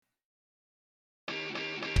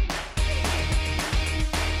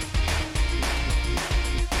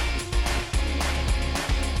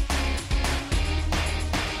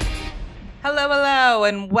Hello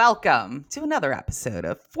and welcome to another episode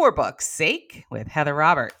of For Book's Sake with Heather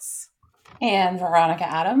Roberts. And Veronica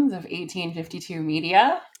Adams of 1852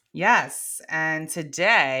 Media. Yes, and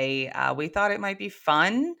today we thought it might be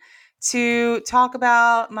fun to talk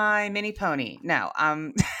about my mini pony. No,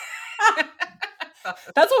 That's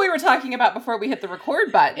what we were talking about before we hit the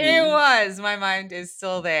record button. It was. My mind is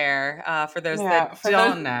still there. For those that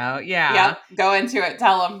don't know. Yeah, go into it.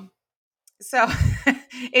 Tell them. So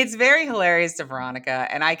it's very hilarious to Veronica.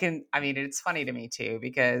 And it's funny to me too,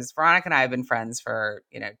 because Veronica and I have been friends for,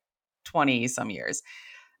 20 some years.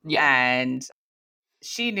 Yeah. And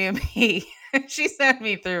she knew me. She sent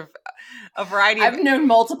me through a variety of... I've known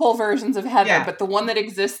multiple versions of Heather, but the one that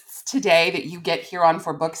exists today that you get here on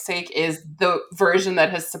For Book's Sake is the version that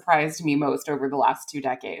has surprised me most over the last 2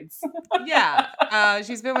 decades. Yeah.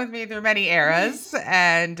 She's been with me through many eras.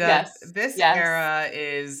 And this era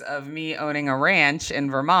is of me owning a ranch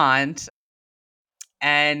in Vermont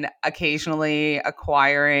and occasionally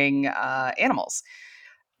acquiring animals.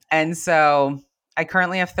 And so I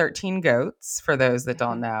currently have 13 goats, for those that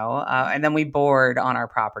don't know. And then we board on our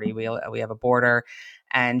property. We have a boarder,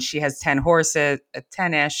 and she has 10 horses,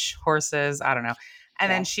 10-ish horses. I don't know.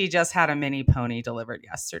 And then she just had a mini pony delivered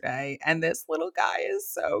yesterday. And this little guy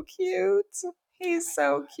is so cute. He's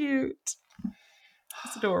so cute.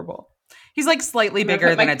 He's adorable. He's like slightly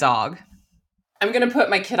bigger than a dog. I'm going to put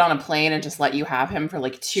my kid on a plane and just let you have him for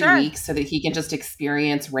like 2 weeks so that he can just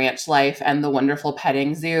experience ranch life and the wonderful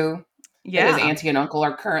petting zoo that his auntie and uncle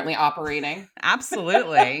are currently operating.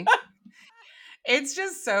 Absolutely. It's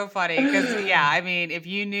just so funny because, if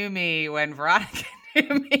you knew me when Veronica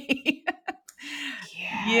knew me.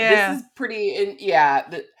 This is pretty, I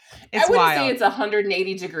wouldn't say it's a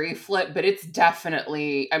 180-degree flip, but it's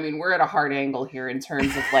definitely, we're at a hard angle here in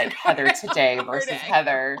terms of like Heather today versus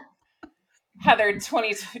Heather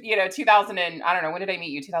 2000 and, I don't know, when did I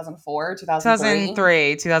meet you? 2004,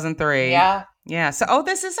 2003. Yeah. So,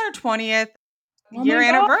 this is our 20th year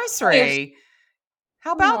anniversary.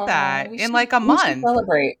 How about that? In like a month. We should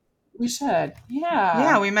celebrate. We should. Yeah.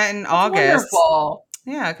 Yeah, we met in August. Wonderful.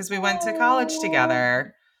 Yeah, because we went to college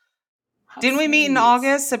together. Didn't we meet in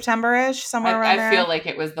August, September-ish, somewhere around there? I feel like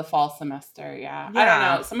it was the fall semester, yeah. I don't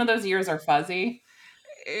know. Some of those years are fuzzy.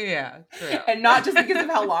 Yeah, true. And not just because of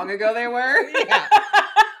how long ago they were. Yeah.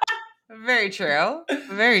 Very true.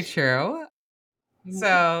 Very true.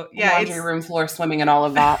 So, laundry room floor swimming and all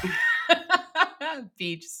of that.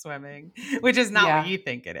 Beach swimming, which is not what you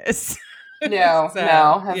think it is. No,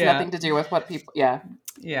 has nothing to do with what people, Yeah.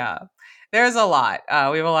 There's a lot.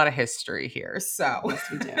 We have a lot of history here. So yes,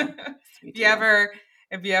 we do. If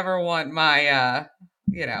you ever want my,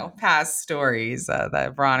 past stories,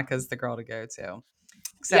 that Veronica's the girl to go to.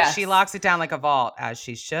 Except she locks it down like a vault, as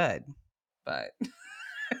she should. But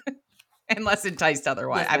unless enticed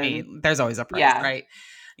otherwise. There's always a price, right?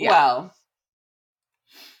 Yeah. Well,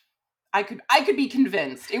 I could be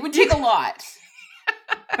convinced. It would take a lot,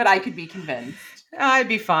 but I could be convinced. I'd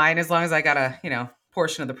be fine as long as I got a,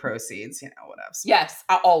 portion of the proceeds, whatever. Yes,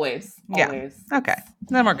 always. Yeah. Okay.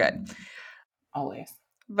 Then we're good. Always.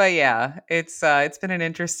 But it's been an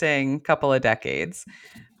interesting couple of decades.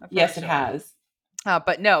 Yes, it has.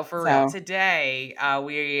 But no, for real. Today,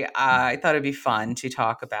 I thought it'd be fun to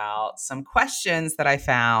talk about some questions that I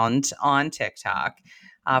found on TikTok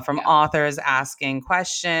from authors asking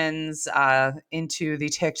questions into the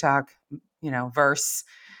TikTok, verse.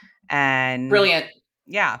 And brilliant.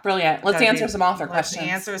 Yeah. Brilliant. Let's answer some author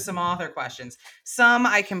questions. Some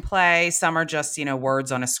I can play. Some are just,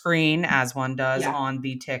 words on a screen, as one does on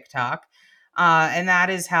the TikTok. And that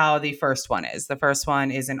is how the first one is. The first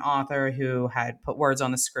one is an author who had put words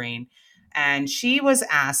on the screen. And she was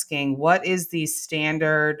asking, what is the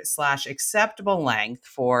standard/acceptable length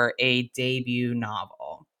for a debut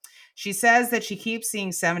novel? She says that she keeps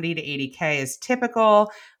seeing 70 to 80K as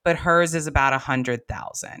typical, but hers is about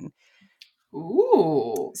 100,000.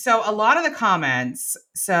 Ooh. So a lot of the comments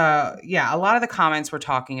were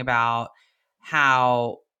talking about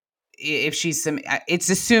how if she's it's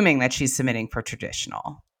assuming that she's submitting for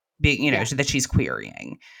traditional, that she's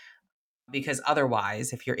querying, because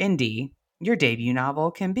otherwise, if you're indie, your debut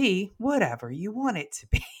novel can be whatever you want it to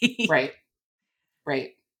be. Right.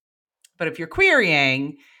 But if you're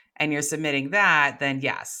querying and you're submitting that, then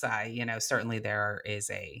yes, certainly there is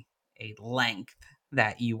a length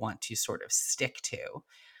that you want to sort of stick to.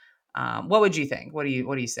 What would you think? What do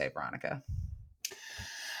you say, Veronica?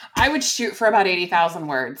 I would shoot for about 80,000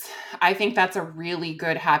 words. I think that's a really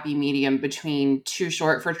good happy medium between too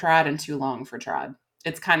short for trad and too long for trad.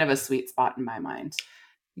 It's kind of a sweet spot in my mind.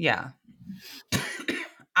 Yeah.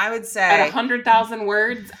 I would say at 100,000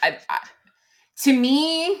 words, To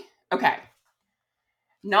me, okay,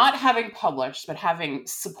 not having published, but having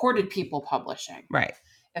supported people publishing. Right.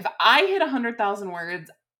 If I hit 100,000 words,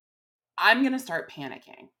 I'm going to start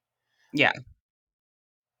panicking. Yeah.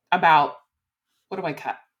 About, what do I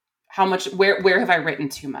cut? How much, where have I written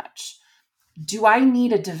too much? Do I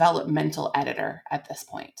need a developmental editor at this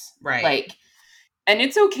point? Right. Like, and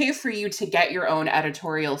it's okay for you to get your own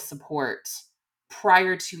editorial support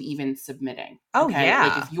prior to even submitting. Oh, okay?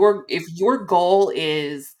 yeah. Like if your goal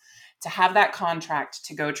is to have that contract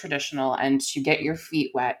to go traditional and to get your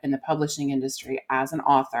feet wet in the publishing industry as an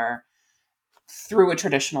author through a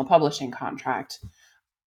traditional publishing contract,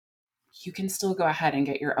 you can still go ahead and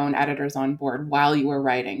get your own editors on board while you are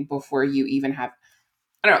writing before you even have,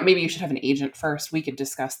 I don't know, maybe you should have an agent first. We could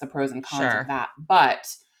discuss the pros and cons of that.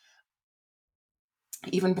 But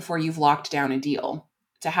even before you've locked down a deal,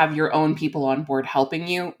 to have your own people on board helping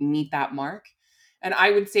you meet that mark. And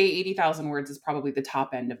I would say 80,000 words is probably the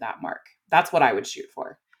top end of that mark. That's what I would shoot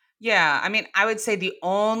for. Yeah, I mean, I would say the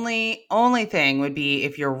only thing would be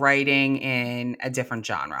if you're writing in a different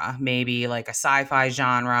genre, maybe like a sci-fi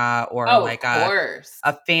genre or like a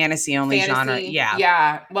fantasy only genre. Yeah.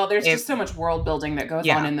 Yeah. Well, there's just so much world building that goes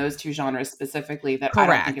on in those two genres specifically that I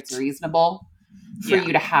don't think it's reasonable for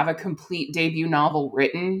you to have a complete debut novel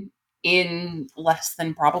written in less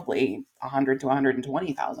than probably 100 to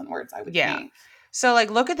 120,000 words, I would think. So, like,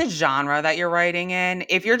 look at the genre that you're writing in.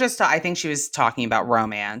 If you're just, I think she was talking about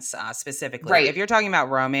romance specifically. Right. If you're talking about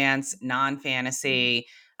romance, non-fantasy,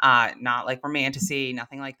 not like romantasy,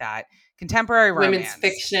 nothing like that, contemporary romance,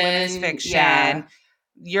 women's fiction,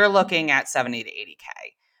 you're looking at 70 to 80K.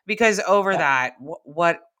 Because over that,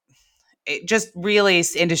 what it just really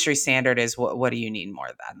industry standard is what do you need more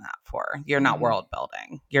than that for? You're not world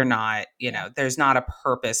building. You're not, you know, there's not a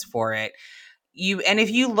purpose for it. And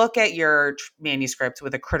if you look at your manuscript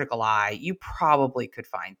with a critical eye, you probably could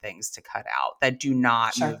find things to cut out that do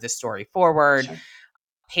not move the story forward,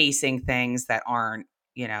 pacing things that aren't,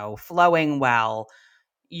 you know, flowing well.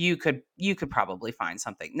 You could probably find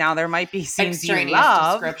something. Now there might be scenes you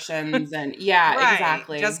love, descriptions and right,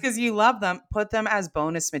 exactly. Just because you love them, put them as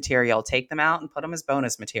bonus material. Take them out and put them as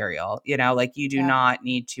bonus material. You know, like you do not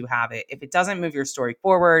need to have it if it doesn't move your story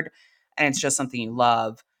forward, and it's just something you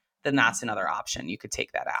love. Then that's another option. You could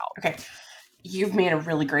take that out. Okay. You've made a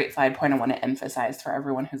really great side point I want to emphasize for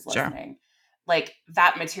everyone who's listening. Like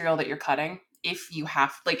that material that you're cutting, if you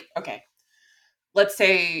have, like, okay, let's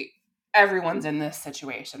say everyone's in this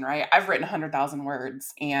situation, right? I've written 100,000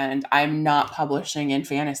 words and I'm not publishing in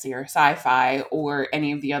fantasy or sci-fi or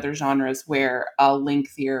any of the other genres where a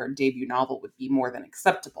lengthier debut novel would be more than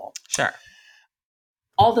acceptable. Sure.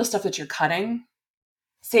 All the stuff that you're cutting,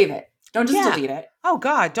 save it. Don't just delete it. Oh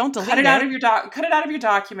God, don't delete it. Cut it out of your cut it out of your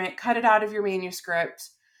document, cut it out of your manuscript,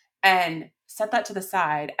 and set that to the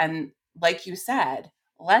side. And like you said,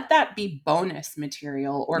 let that be bonus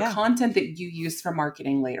material or content that you use for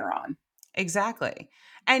marketing later on. Exactly.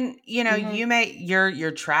 And you know, you may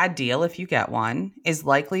your trad deal, if you get one, is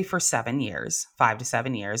likely for 7 years, 5 to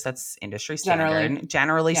 7 years. That's industry standard.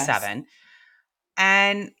 Generally 7.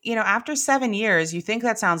 And, you know, after 7 years, you think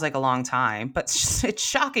that sounds like a long time, but it's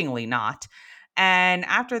shockingly not. And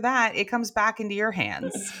after that, it comes back into your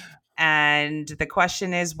hands. And the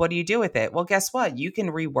question is, what do you do with it? Well, guess what? You can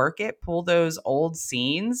rework it, pull those old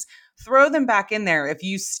scenes, throw them back in there if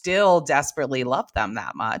you still desperately love them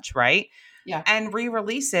that much, right? Yeah. And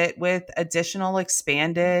re-release it with additional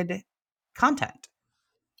expanded content.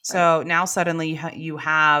 So now suddenly you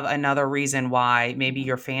have another reason why maybe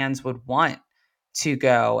your fans would want to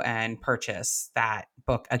go and purchase that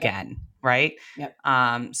book again, right?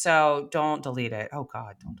 Yep. So don't delete it. Oh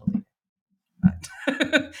God, don't delete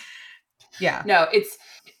it. Yeah. No,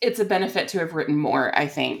 it's a benefit to have written more, I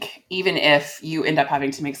think, even if you end up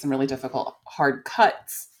having to make some really difficult hard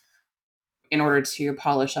cuts in order to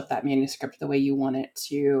polish up that manuscript the way you want it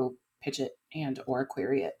to pitch it and or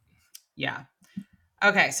query it. Yeah.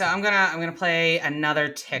 Okay, so I'm gonna play another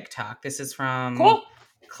TikTok. This is from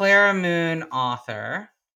Clara Moon Author.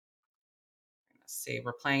 Let's see,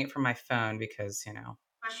 we're playing it from my phone because, you know.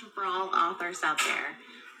 Question for all authors out there.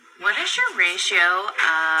 What is your ratio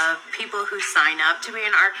of people who sign up to be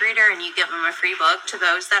an ARC reader and you give them a free book to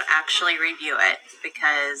those that actually review it?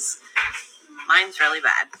 Because mine's really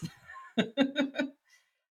bad.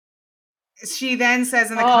 She then says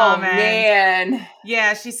in the comments, man.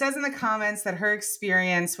 Yeah, she says in the comments that her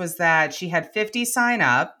experience was that she had 50 sign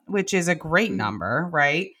up, which is a great number,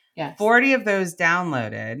 right? Yes. 40 of those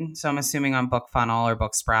downloaded. So I'm assuming on BookFunnel or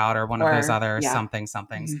BookSprout or one of those other somethings.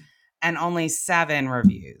 And only 7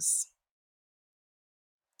 reviews.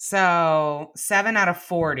 So 7 out of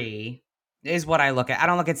 40 is what I look at. I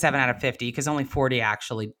don't look at 7 out of 50 because only 40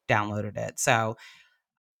 actually downloaded it. So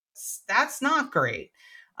that's not great.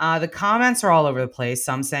 The comments are all over the place.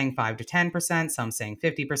 Some saying 5 to 10%, some saying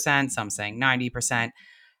 50%, some saying 90%.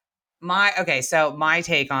 So my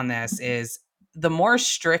take on this is the more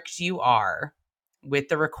strict you are with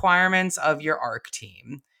the requirements of your ARC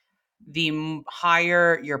team, the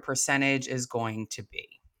higher your percentage is going to be.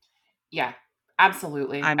 Yeah,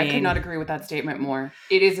 absolutely. I could not agree with that statement more.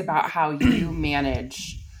 It is about how you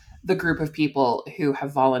manage the group of people who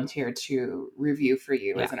have volunteered to review for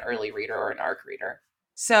you as an early reader or an ARC reader.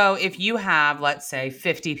 So if you have, let's say,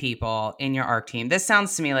 50 people in your ARC team, this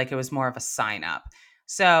sounds to me like it was more of a sign up.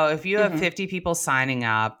 So if you have 50 people signing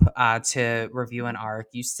up to review an ARC,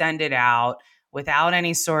 you send it out without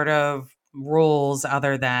any sort of rules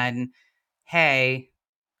other than, hey,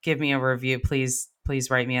 give me a review. Please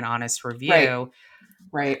write me an honest review.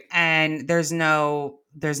 Right. And there's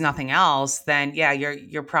nothing else, then yeah,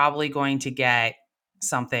 you're probably going to get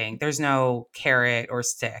something. There's no carrot or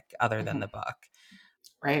stick other than the book.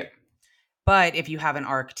 Right. But if you have an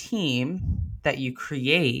ARC team that you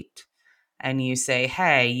create and you say,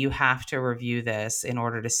 hey, you have to review this in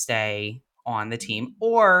order to stay on the team,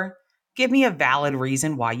 or give me a valid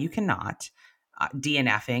reason why you cannot.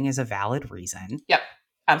 DNFing is a valid reason. Yep,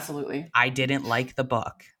 absolutely. I didn't like the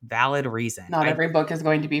book. Valid reason. Not every book is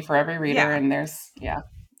going to be for every reader, and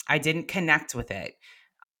I didn't connect with it.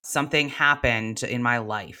 Something happened in my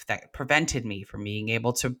life that prevented me from being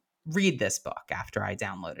able to read this book after I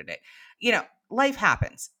downloaded it. Life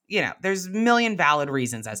happens. There's a million valid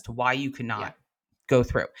reasons as to why you cannot go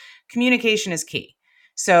through. Communication is key.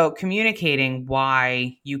 So communicating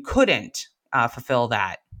why you couldn't fulfill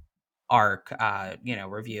that ARC,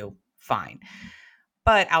 review, fine.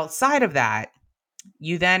 But outside of that,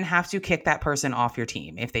 you then have to kick that person off your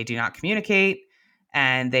team if they do not communicate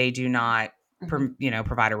and they do not,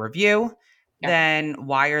 provide a review. Then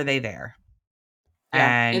why are they there?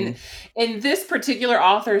 Yeah. And in this particular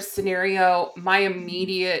author's scenario, my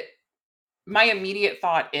immediate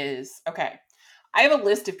thought is, okay, I have a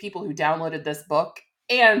list of people who downloaded this book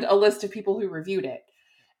and a list of people who reviewed it.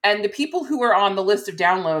 And the people who are on the list of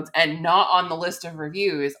downloads and not on the list of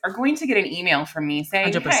reviews are going to get an email from me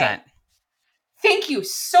saying, 100%. Hey, thank you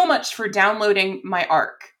so much for downloading my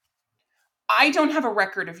ARC. I don't have a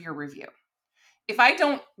record of your review. If I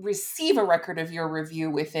don't receive a record of your review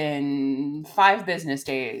within 5 business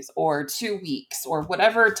days or 2 weeks or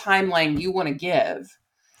whatever timeline you want to give.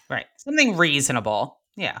 Right. Something reasonable.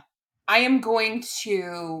 Yeah. I am going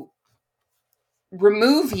to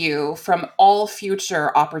remove you from all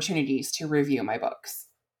future opportunities to review my books.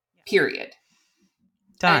 Period.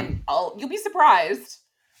 Done. And you'll be surprised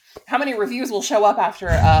how many reviews will show up after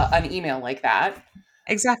an email like that.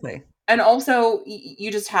 Exactly. And also,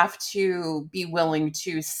 you just have to be willing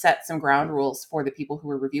to set some ground rules for the people who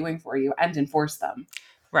are reviewing for you and enforce them.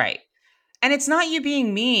 Right. And it's not you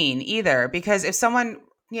being mean either, because if someone,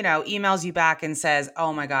 emails you back and says,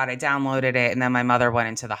 oh my God, I downloaded it and then my mother went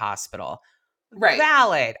into the hospital. Right.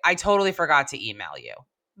 Valid. I totally forgot to email you.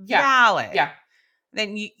 Yeah. Valid. Yeah.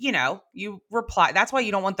 Then you reply. That's why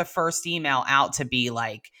you don't want the first email out to be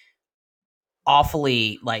like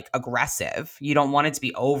awfully like aggressive. You don't want it to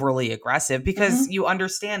be overly aggressive because you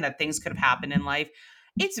understand that things could have happened in life.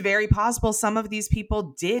 It's very possible some of these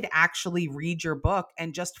people did actually read your book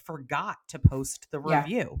and just forgot to post the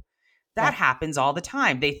review. That happens all the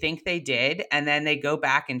time. They think they did, and then they go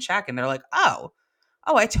back and check and they're like, oh,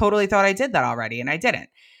 I totally thought I did that already and I didn't.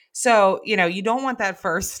 So, you don't want that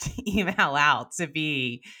first email out to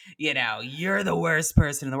be, you're the worst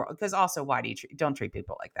person in the world. Because also, why don't treat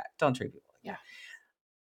people like that? Don't treat people like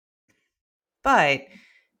that.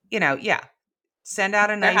 But, send out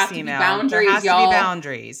a nice email. There has to be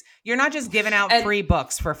boundaries. You're not just giving out free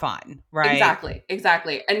books for fun, right?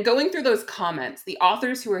 Exactly. And going through those comments, the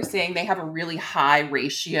authors who are saying they have a really high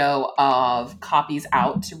ratio of copies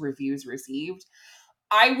out to reviews received,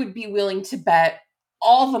 I would be willing to bet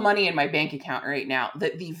all the money in my bank account right now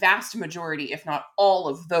that the vast majority, if not all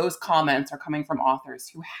of those comments, are coming from authors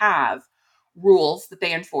who have rules that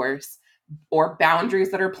they enforce or boundaries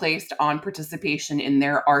that are placed on participation in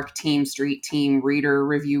their ARC team, street team, reader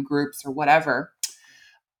review groups, or whatever.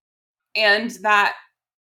 And that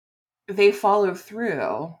they follow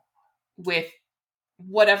through with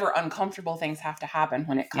whatever uncomfortable things have to happen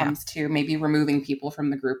when it comes to maybe removing people from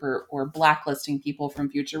the group or blacklisting people from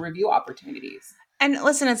future review opportunities. And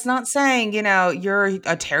listen, it's not saying, you're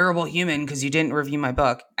a terrible human because you didn't review my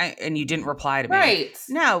book and you didn't reply to me. Right.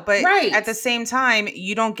 No, but at the same time,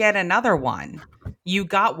 you don't get another one. You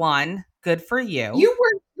got one. Good for you.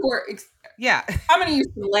 Yeah. I'm going to use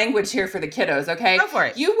some language here for the kiddos, okay? Go for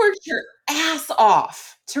it. You worked your ass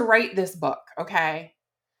off to write this book, okay?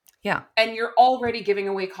 Yeah. And you're already giving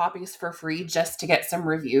away copies for free just to get some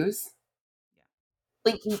reviews.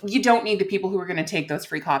 Like, you don't need the people who are going to take those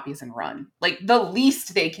free copies and run. Like, the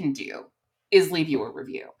least they can do is leave you a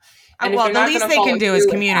review. And well, the least they can do is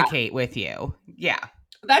communicate with you. Yeah.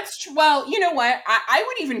 That's well, you know what? I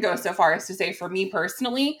would even go so far as to say, for me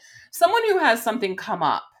personally, someone who has something come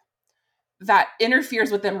up that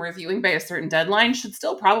interferes with them reviewing by a certain deadline should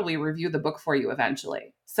still probably review the book for you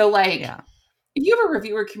eventually. So, like, if you have a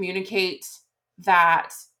reviewer communicate that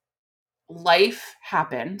life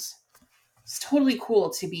happened, it's totally cool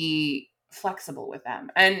to be flexible with them.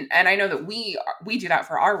 And I know that we do that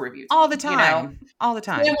for our reviews all the time. All the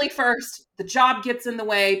time. Family first. The job gets in the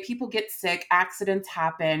way. People get sick. Accidents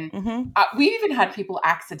happen. Mm-hmm. We even had people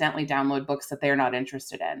accidentally download books that they're not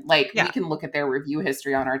interested in. Like, we can look at their review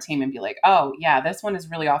history on our team and be like, oh yeah, this one is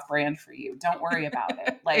really off brand for you. Don't worry about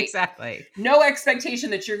it. Like, exactly. No expectation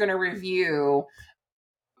that you're going to review,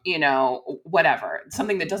 whatever,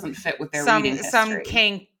 something that doesn't fit with their reading history. Some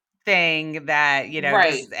kink thing that,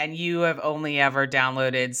 right. And you have only ever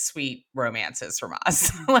downloaded sweet romances from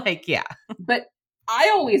us. Like, yeah. But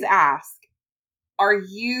I always ask, do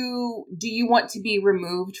you want to be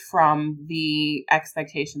removed from the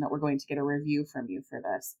expectation that we're going to get a review from you for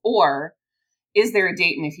this? Or is there a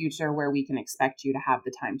date in the future where we can expect you to have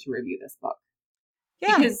the time to review this book?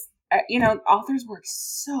 Yeah. Because, authors work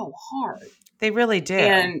so hard. They really do.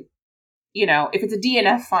 And, if it's a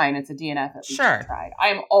DNF, fine, it's a DNF. At least you tried. I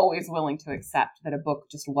am always willing to accept that a book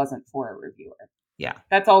just wasn't for a reviewer. Yeah.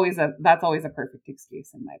 That's always a perfect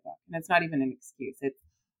excuse in my book. And it's not even an excuse.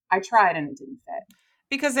 I tried and it didn't fit.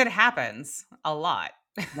 Because it happens a lot.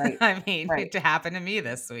 Right. I mean, it happened to me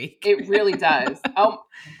this week. It really does. Oh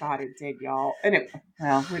my God, it did, y'all. And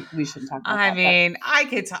we shouldn't talk about that. I mean, I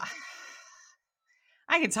could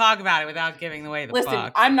talk about it without giving away the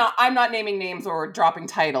book. I'm not naming names or dropping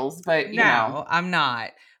titles, but no, I'm not.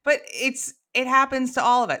 But it happens to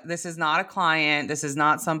all of it. This is not a client. This is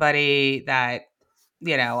not somebody that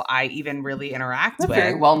I even really interact with. A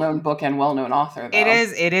very well-known book and well-known author, though.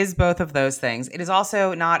 It is both of those things. It is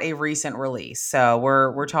also not a recent release. So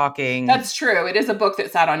we're talking. That's true. It is a book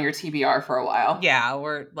that sat on your TBR for a while. Yeah,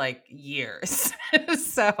 we're like years.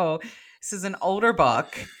 So this is an older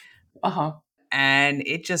book. Uh-huh. And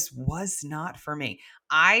it just was not for me.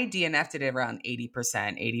 I DNF'd it around 80%,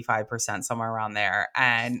 85%, somewhere around there.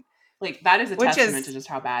 And like, that is a testament to just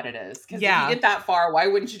how bad it is. Because if you get that far, why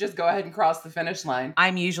wouldn't you just go ahead and cross the finish line?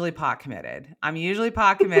 I'm usually pot committed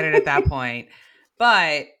at that point.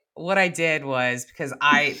 But what I did was, because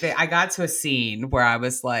I got to a scene where I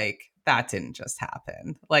was like, that didn't just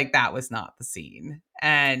happen. Like, that was not the scene.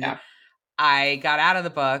 And I got out of the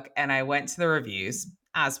book and I went to the reviews,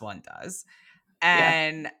 as one does.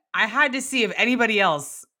 And I had to see if anybody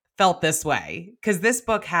else felt this way. Because this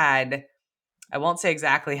book had, I won't say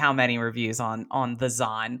exactly how many reviews on the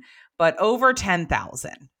Zon, but over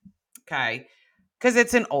 10,000. Okay. Because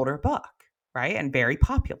it's an older book, right? And very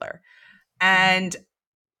popular. And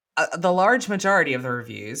the large majority of the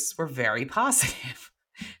reviews were very positive.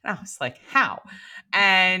 And I was like, how?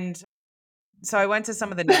 And so I went to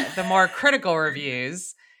some of the more critical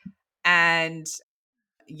reviews, and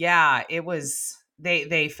it was,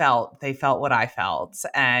 they felt what I felt.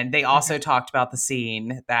 And they also talked about the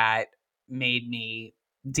scene that made me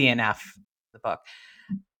DNF the book.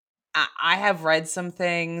 I have read some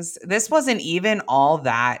things. This wasn't even all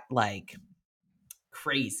that like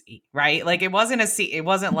crazy, right? Like, it wasn't it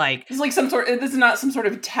wasn't like it's like this is not some sort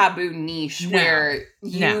of taboo niche where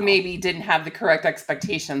you maybe didn't have the correct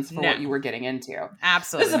expectations for what you were getting into.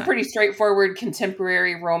 Absolutely. This is a pretty straightforward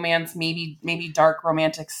contemporary romance, maybe dark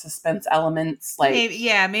romantic suspense elements, like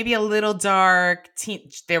maybe a little dark.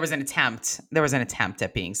 There was an attempt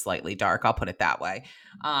at being slightly dark, I'll put it that way.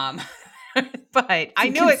 But I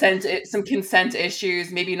knew some consent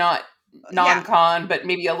issues, maybe not non-con, but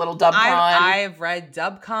maybe a little dub-con. I've read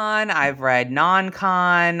dub-con. I've read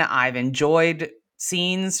non-con. I've enjoyed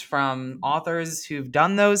scenes from authors who've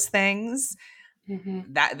done those things.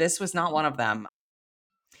 Mm-hmm. That this was not one of them.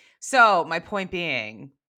 So my point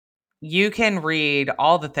being, you can read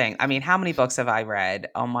all the things. I mean, how many books have I read?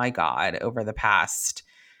 Oh my God, over the past,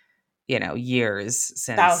 years,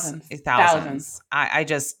 since thousands. I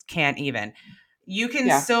just can't even. You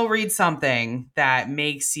can still read something that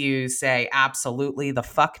makes you say, absolutely the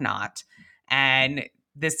fuck not. And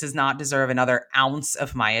this does not deserve another ounce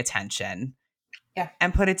of my attention. Yeah.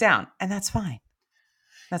 And put it down. And that's fine.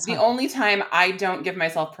 That's the only time I don't give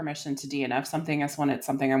myself permission to DNF something is when it's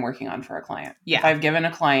something I'm working on for a client. Yeah. If I've given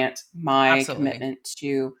a client my commitment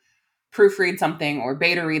to proofread something or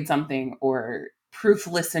beta read something or proof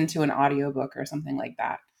listen to an audiobook or something like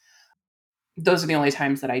that, those are the only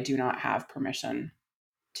times that I do not have permission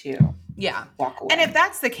to walk away. And if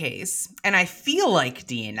that's the case, and I feel like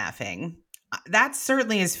DNFing, that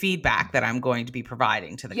certainly is feedback that I'm going to be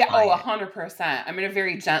providing to the client. 100%. I'm going to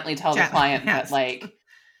very gently tell the client that, like,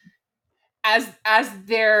 as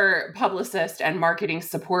their publicist and marketing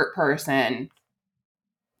support person,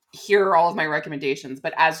 here are all of my recommendations.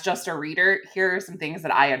 But as just a reader, here are some things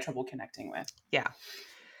that I had trouble connecting with. Yeah.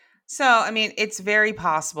 So, I mean, it's very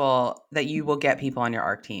possible that you will get people on your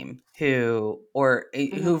ARC team who've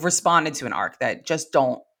responded to an ARC that just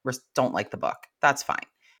don't like the book. That's fine.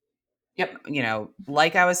 Yep. You know,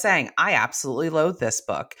 like I was saying, I absolutely loathe this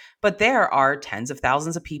book, but there are tens of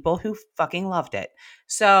thousands of people who fucking loved it.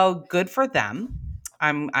 So good for them.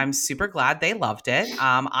 I'm super glad they loved it.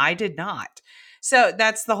 I did not. So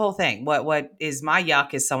that's the whole thing. What is my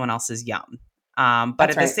yuck is someone else's yum. But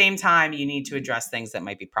at the same time, you need to address things that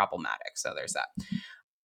might be problematic. So there's that.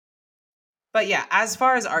 But yeah, as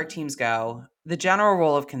far as ARC teams go, the general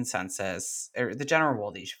rule of consensus, or the general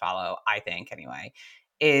rule that you should follow, I think anyway,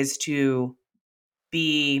 is to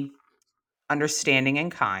be understanding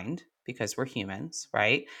and kind because we're humans,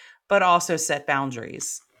 right? But also set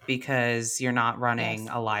boundaries because you're not running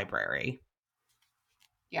a library.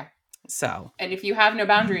 Yeah. So. And if you have no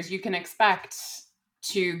boundaries, you can expect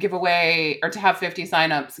to give away or to have 50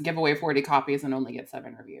 signups, give away 40 copies and only get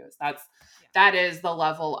 7 reviews. That is the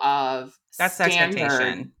level of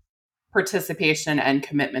standard participation and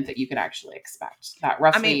commitment that you could actually expect. That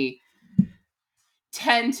roughly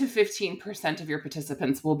 10 to 15% of your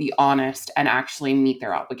participants will be honest and actually meet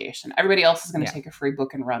their obligation. Everybody else is going to take a free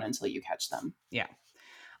book and run until you catch them. Yeah.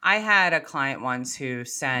 I had a client once who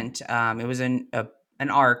sent, it was an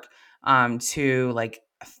ARC to like,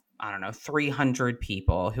 I don't know, 300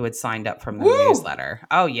 people who had signed up from the newsletter.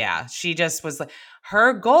 Oh yeah. She just was like,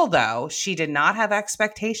 her goal though, she did not have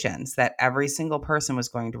expectations that every single person was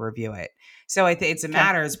going to review it. So it's a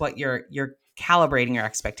matter is what you're calibrating your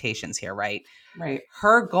expectations here, right? Right.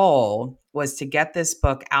 Her goal was to get this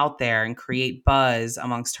book out there and create buzz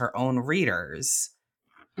amongst her own readers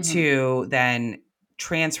to then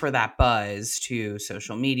transfer that buzz to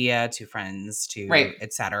social media, to friends, to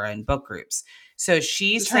et cetera, and book groups. So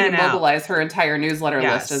she's trying to mobilize her entire newsletter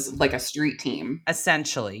list as like a street team.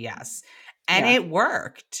 Essentially, yes. And it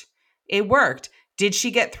worked. It worked. Did she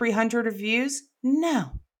get 300 reviews?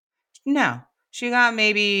 No. She got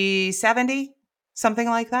maybe 70, something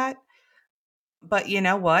like that. But you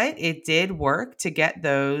know what? It did work to get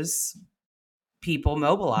those people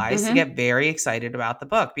mobilized to get very excited about the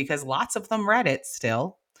book because lots of them read it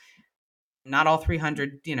still. Not all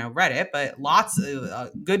 300, read it, but lots, a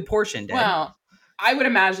good portion did. Well, I would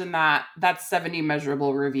imagine that that's 70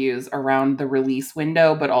 measurable reviews around the release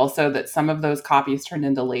window, but also that some of those copies turned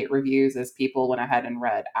into late reviews as people went ahead and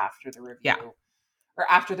read after the review or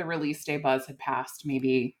after the release day buzz had passed,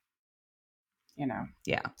 maybe,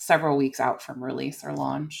 several weeks out from release or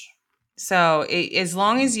launch. So as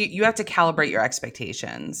long as you have to calibrate your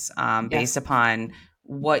expectations based upon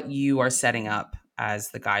what you are setting up as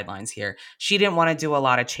the guidelines here. She didn't want to do a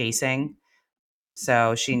lot of chasing.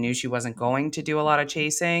 So she knew she wasn't going to do a lot of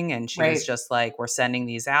chasing. And she was just like, we're sending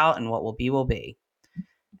these out and what will be, will be.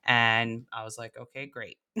 And I was like, okay,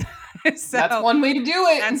 great. So that's one way to do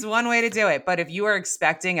it. That's one way to do it. But if you are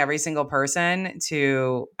expecting every single person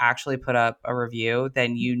to actually put up a review,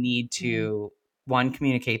 then you need to, one,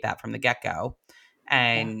 communicate that from the get-go.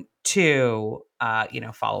 And two,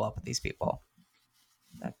 follow up with these people.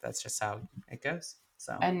 That's just how it goes.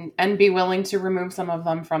 So and be willing to remove some of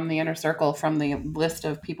them from the inner circle, from the list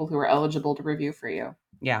of people who are eligible to review for you.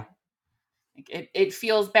 Yeah. It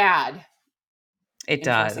feels bad. It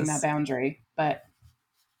does. Enforcing that boundary, but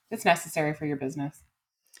it's necessary for your business.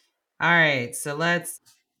 All right. So let's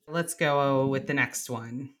go with the next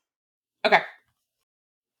one. Okay.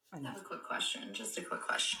 I have a quick question. Just a quick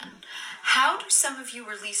question. How do some of you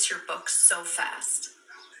release your books so fast?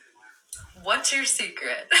 What's your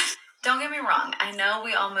secret? Don't get me wrong. I know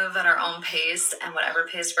we all move at our own pace, and whatever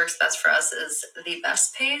pace works best for us is the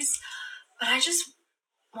best pace. But I just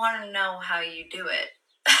want to know how you do it.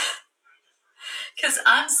 Because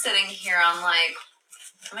I'm sitting here on like,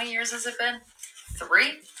 how many years has it been?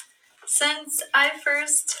 3? Since I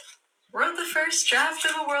first wrote the first draft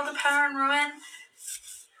of A World of Power and Ruin.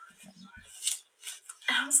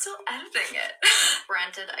 And I'm still editing it.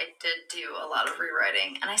 Granted, I did do a lot of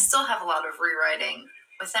rewriting, and I still have a lot of rewriting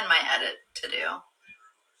within my edit to do.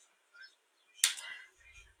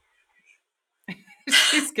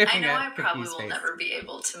 She's giving I know a I probably confused will face. never be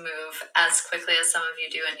able to move as quickly as some of you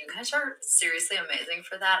do, and you guys are seriously amazing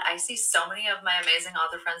for that. I see so many of my amazing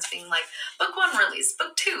author friends being like, book 1 release,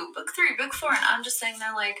 book 2, book 3, book 4, and I'm just sitting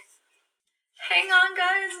there like, hang on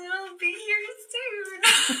guys, it'll be here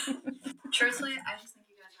soon. Truthfully, I just think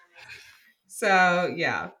you guys are amazing. So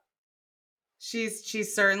yeah.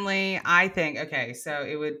 She's certainly, I think, okay, so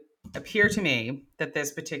it would appear to me that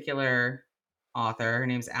this particular author, her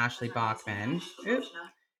name's Ashley Bachman.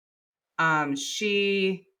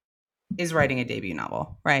 She is writing a debut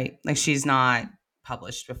novel, right? Like she's not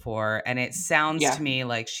published before, and it sounds to me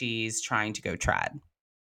like she's trying to go trad.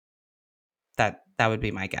 That would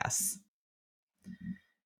be my guess.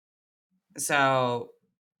 So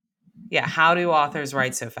yeah, how do authors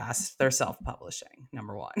write so fast? They're self-publishing,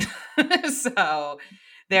 number one. So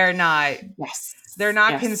they're not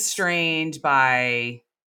constrained by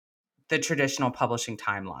the traditional publishing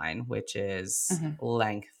timeline, which is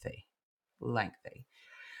lengthy.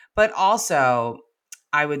 But also,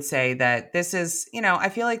 I would say that this is, I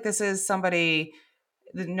feel like this is somebody,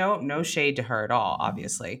 no shade to her at all,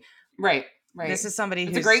 obviously. Right. This is somebody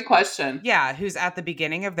It's a great question. Yeah, who's at the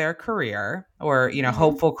beginning of their career or,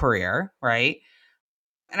 hopeful career, right?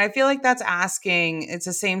 And I feel like that's asking, it's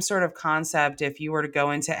the same sort of concept if you were to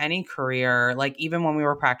go into any career, like even when we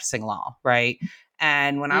were practicing law, right?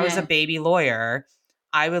 And when I was a baby lawyer,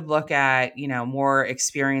 I would look at, more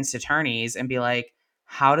experienced attorneys and be like,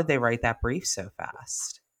 how did they write that brief so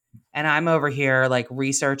fast? And I'm over here like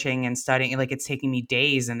researching and studying, like it's taking me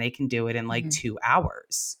days and they can do it in like 2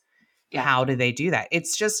 hours. Yeah. How do they do that?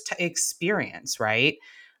 It's just experience, right?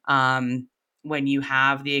 When you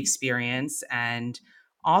have the experience, and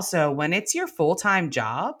also when it's your full-time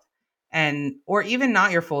job, or even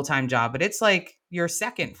not your full-time job, but it's like your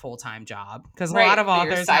second full-time job, because a lot of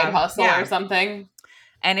authors your side hustle or something,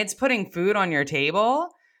 and it's putting food on your table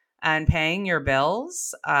and paying your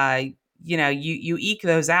bills. You eke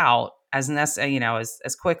those out as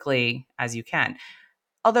quickly as you can.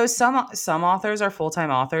 Although some authors are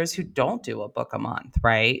full-time authors who don't do a book a month,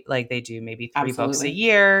 right? Like they do maybe 3 books a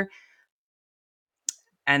year.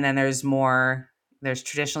 And then there's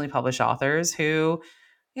traditionally published authors who,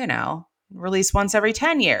 release once every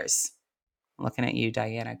 10 years. I'm looking at you,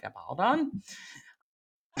 Diana Gabaldon.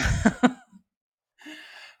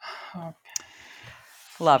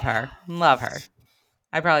 Love her.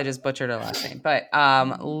 I probably just butchered her last name, but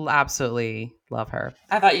absolutely love her.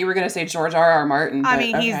 I thought you were going to say George R.R. Martin. I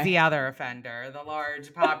mean, he's the other offender, the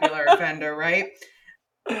large popular offender, right?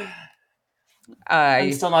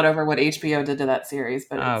 I'm still not over what HBO did to that series,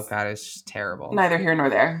 but oh god, it's terrible. Neither here nor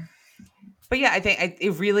there. But yeah, I think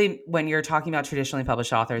it really, when you're talking about traditionally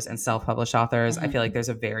published authors and self-published authors, I feel like there's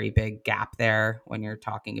a very big gap there when you're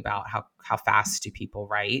talking about how fast do people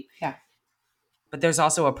write. Yeah. But there's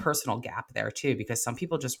also a personal gap there too, because some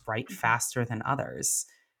people just write faster than others.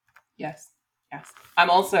 Yes. I'm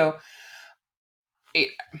also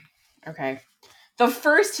okay. The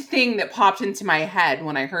first thing that popped into my head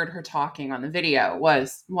when I heard her talking on the video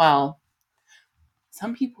was, well,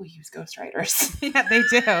 some people use ghostwriters. Yeah, they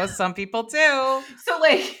do. Some people do. So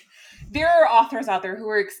like there are authors out there who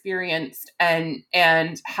are experienced and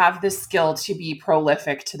have the skill to be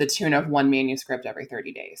prolific to the tune of 1 manuscript every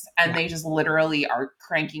 30 days. And they just literally are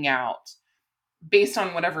cranking out, based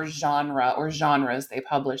on whatever genre or genres they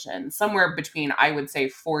publish in, somewhere between, I would say,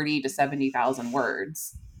 40 to 70,000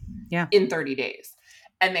 words in 30 days.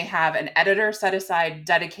 And they have an editor set aside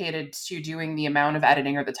dedicated to doing the amount of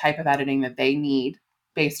editing or the type of editing that they need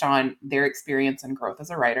based on their experience and growth as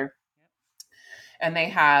a writer. And they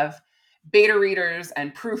have beta readers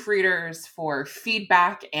and proofreaders for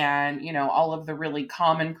feedback and, all of the really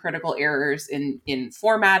common critical errors in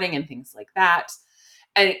formatting and things like that.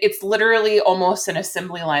 And it's literally almost an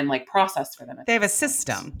assembly line like process for them. They have a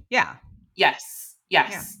system. Yeah. Yes.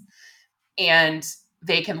 Yeah. And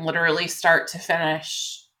they can literally start to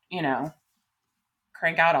finish,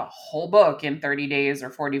 crank out a whole book in 30 days or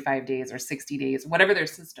 45 days or 60 days, whatever their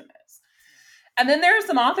system is. And then there are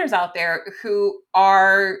some authors out there who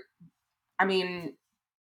are, and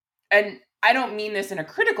I don't mean this in a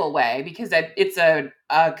critical way, because it's a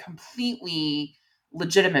completely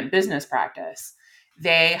legitimate business practice.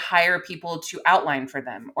 They hire people to outline for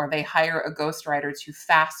them, or they hire a ghostwriter to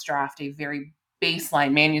fast draft a very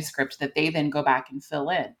baseline manuscript that they then go back and fill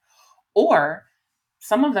in. Or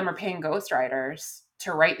some of them are paying ghostwriters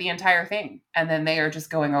to write the entire thing, and then they are just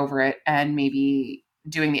going over it and maybe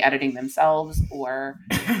doing the editing themselves or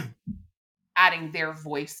adding their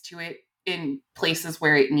voice to it in places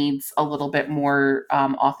where it needs a little bit more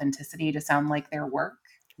authenticity to sound like their work.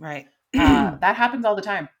 Right. That happens all the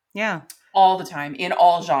time. Yeah. All the time, in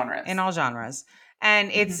all genres. In all genres.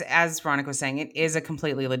 And it's, as Veronica was saying, it is a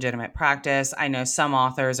completely legitimate practice. I know some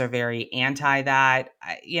authors are very anti that,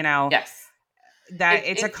 Yes. That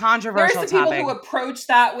it's a controversial topic. There are some people who approach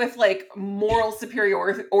that with like moral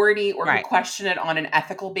superiority or who question it on an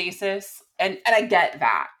ethical basis. And I get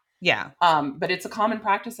that. Yeah. But it's a common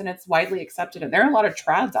practice and it's widely accepted. And there are a lot of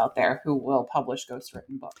trads out there who will publish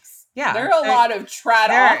ghostwritten books. Yeah. There are a lot of trad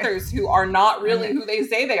authors who are not really who they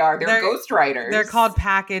say they are. They're ghostwriters. They're called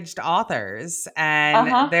packaged authors.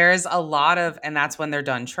 And there's a lot of, and that's when they're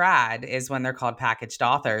done trad, is when they're called packaged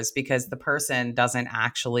authors, because the person doesn't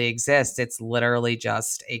actually exist. It's literally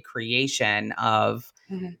just a creation of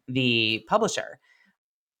the publisher.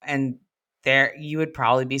 And there, you would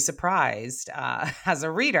probably be surprised as a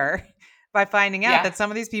reader by finding out that some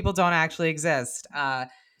of these people don't actually exist.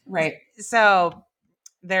 Right. So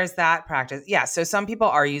there's that practice. Yeah. So some people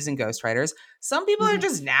are using ghostwriters. Some people are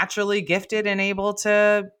just naturally gifted and able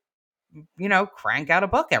to, crank out a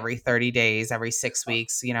book every 30 days, every 6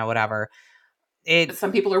 weeks, whatever.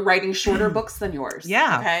 Some people are writing shorter books than yours.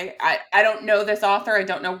 Yeah. Okay. I don't know this author. I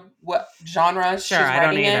don't know what genre she's writing I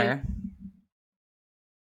don't either.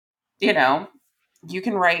 You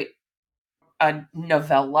can write a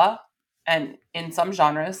novella and in some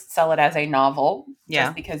genres sell it as a novel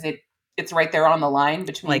just because it's right there on the line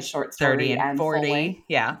between like short story 30 and 40. Full-length.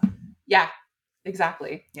 Yeah. Yeah,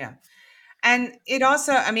 exactly. Yeah. And it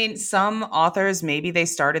also, some authors, maybe they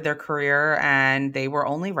started their career and they were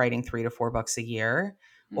only writing 3 to 4 books a year,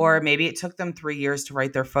 or maybe it took them 3 years to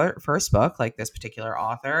write their first book, like this particular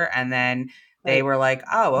author. And then they were like,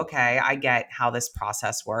 oh, okay, I get how this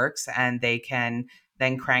process works. And they can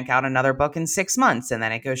then crank out another book in 6 months. And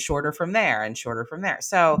then it goes shorter from there and shorter from there.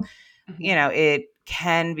 So, it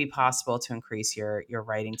can be possible to increase your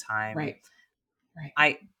writing time. Right.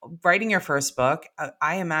 Writing your first book,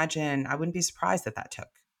 I imagine I wouldn't be surprised that took,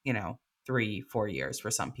 3-4 years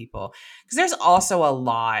for some people. Because there's also a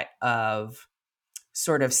lot of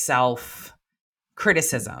sort of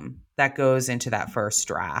self-criticism that goes into that first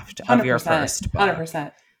draft of your first book.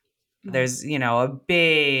 100%. There's,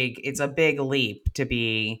 it's a big leap to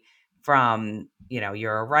be from,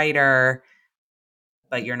 you're a writer,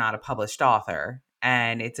 but you're not a published author.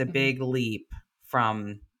 And it's a big leap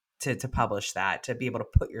from to publish that, to be able to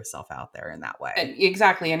put yourself out there in that way.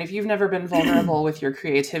 Exactly. And if you've never been vulnerable with your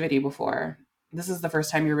creativity before, this is the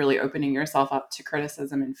first time you're really opening yourself up to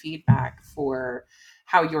criticism and feedback for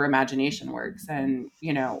how your imagination works. And,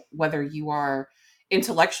 whether you are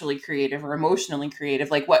intellectually creative or emotionally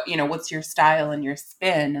creative, like what's your style and your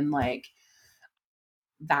spin, and like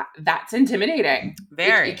that's intimidating.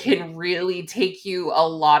 Very. It can really take you a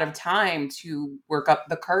lot of time to work up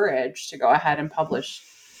the courage to go ahead and publish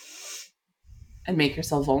and make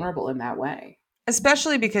yourself vulnerable in that way.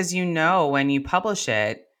 Especially because when you publish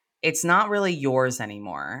it, it's not really yours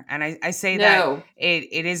anymore. And I say that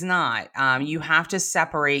it is not. You have to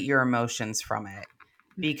separate your emotions from it,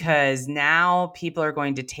 because now people are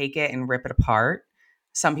going to take it and rip it apart.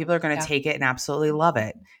 Some people are going to take it and absolutely love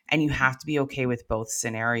it. And you have to be okay with both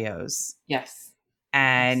scenarios. Yes.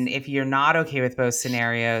 And if you're not okay with both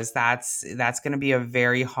scenarios, that's going to be a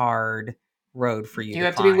very hard road for you. You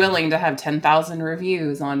have to be willing to have 10,000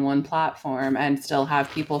 reviews on one platform and still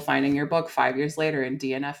have people finding your book 5 years later and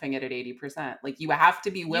DNFing it at 80%. Like, you have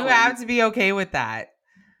to be willing. You have to be okay with that.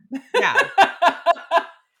 Yeah.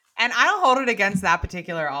 And I don't hold it against that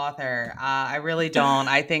particular author. I really don't.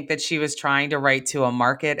 I think that she was trying to write to a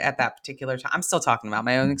market at that particular time. I'm still talking about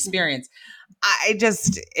my own experience.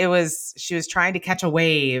 She was trying to catch a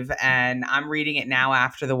wave, and I'm reading it now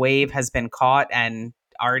after the wave has been caught and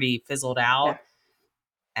already fizzled out.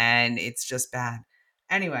 And it's just bad.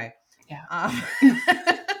 Anyway. Yeah.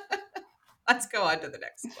 Let's go on to the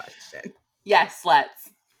next question. Yes,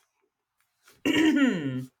 let's.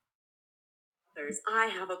 I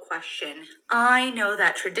have a question. I know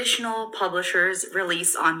that traditional publishers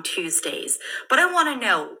release on Tuesdays, but I want to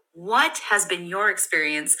know, what has been your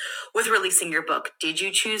experience with releasing your book? Did you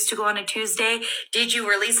choose to go on a Tuesday? Did you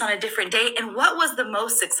release on a different day? And what was the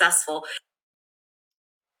most successful?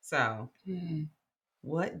 So,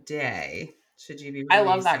 what day should you be releasing? I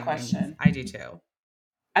love that question. I do too.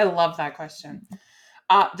 I love that question.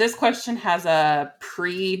 This question has a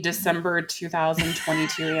pre-December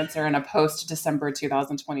 2022 answer and a post-December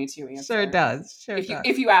 2022 answer. Sure it does.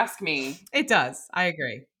 If you ask me. It does. I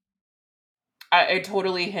agree. It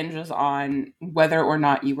totally hinges on whether or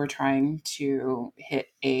not you were trying to hit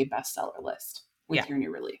a bestseller list with your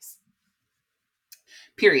new release.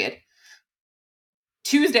 Period.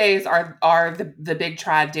 Tuesdays are the big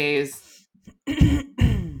trad days.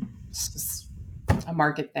 A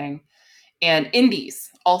market thing. And indies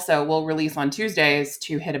also will release on Tuesdays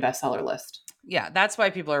to hit a bestseller list. Yeah, that's why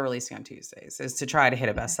people are releasing on Tuesdays, is to try to hit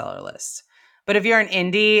a bestseller list. But if you're an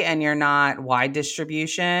indie and you're not wide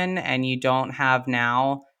distribution and you don't have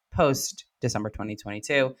now post December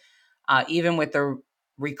 2022, even with the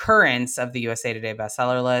recurrence of the USA Today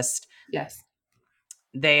bestseller list, yes,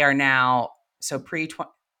 they are now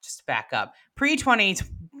just back up pre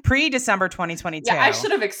December 2022. Yeah, I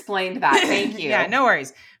should have explained that. Thank you. Yeah, no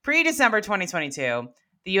worries. Pre December 2022,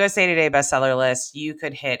 the USA Today bestseller list you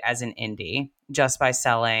could hit as an indie just by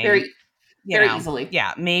selling very easily.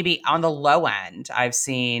 Yeah, maybe on the low end, I've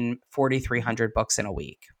seen 4,300 books in a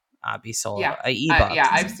week be sold. Ebook.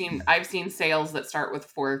 I've seen sales that start with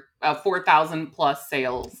 4,000 plus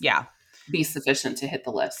sales. Yeah, be sufficient to hit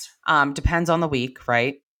the list. Depends on the week,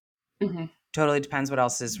 right? Mm-hmm. Totally depends what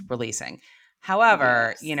else is releasing.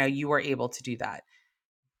 However, you were able to do that.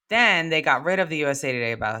 Then they got rid of the USA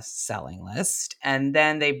Today best-selling list, and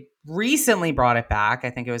then they recently brought it back. I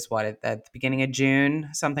think it was at the beginning of June,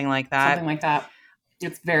 something like that. Something like that.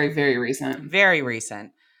 It's very, very recent. Very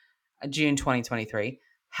recent, June 2023.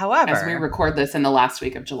 However, as we record this in the last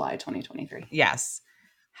week of July 2023. Yes.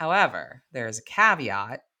 However, there's a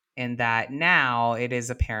caveat in that now it is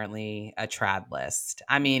apparently a trad list.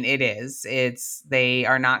 I mean, it is. They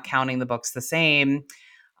are not counting the books the same.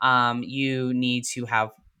 You need to have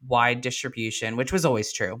wide distribution, which was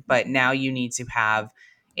always true, but now you need to have,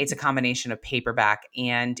 it's a combination of paperback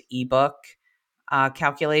and ebook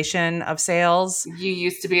calculation of sales. You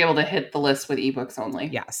used to be able to hit the list with ebooks only.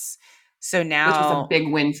 Yes. So now, which was a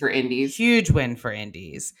big win for indies. Huge win for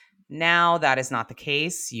indies. Now that is not the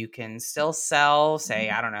case. You can still sell,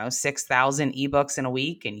 say, 6,000 ebooks in a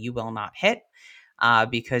week, and you will not hit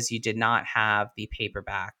because you did not have the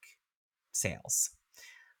paperback sales.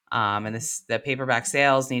 And the paperback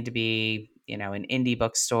sales need to be, in indie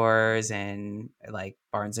bookstores and like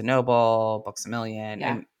Barnes and Noble, Books A Million,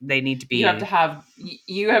 and they need to be. You have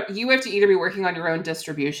to either be working on your own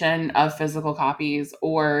distribution of physical copies,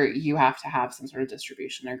 or you have to have some sort of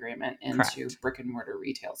distribution agreement into brick and mortar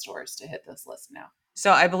retail stores to hit this list now.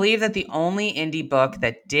 So I believe that the only indie book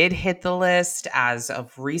that did hit the list as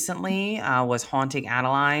of recently was Haunting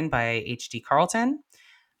Adeline by H.D. Carlton.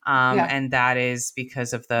 And that is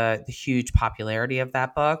because of the huge popularity of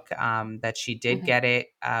that book, that she did get it,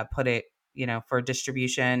 put it, for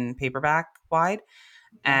distribution paperback wide.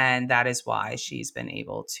 And that is why she's been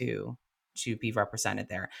able to be represented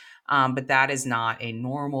there. But that is not a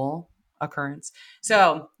normal occurrence.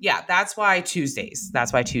 So yeah, that's why Tuesdays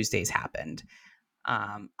happened.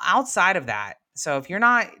 Outside of that, so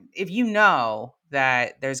if you know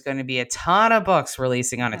that there's going to be a ton of books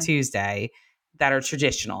releasing on a Tuesday that are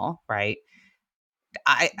traditional, right?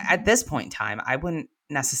 At this point in time, I wouldn't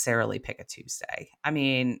necessarily pick a Tuesday. I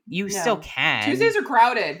mean, you still can. Tuesdays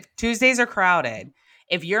are crowded.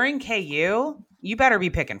 If you're in KU, you better be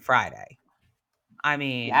picking Friday. I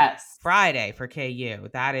mean, Friday for KU.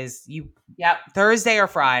 That is you. Yep. Thursday or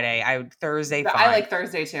Friday. I like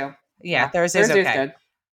Thursday too. Yeah, Thursday's okay. Good.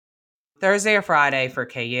 Thursday or Friday for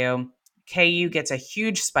KU. KU gets a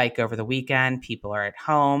huge spike over the weekend. People are at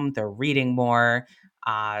home. They're reading more.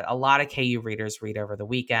 A lot of KU readers read over the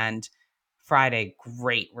weekend. Friday,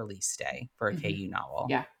 great release day for a KU novel.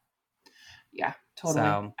 Yeah, totally.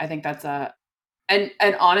 So, I think that's and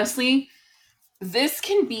honestly, this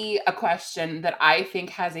can be a question that I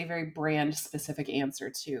think has a very brand specific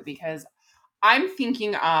answer to, because I'm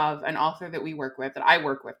thinking of an author that I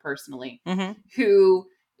work with personally, who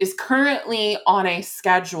is currently on a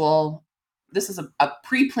schedule. This is a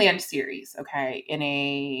pre-planned series, okay, in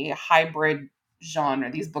a hybrid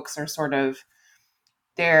genre. These books are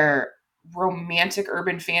they're romantic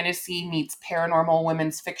urban fantasy meets paranormal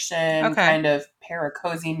women's fiction, kind of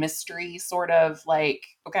para-cozy mystery, sort of like,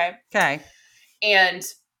 okay. And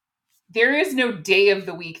there is no day of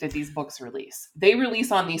the week that these books release. They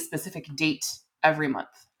release on the specific date every month.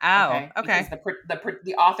 Okay. Because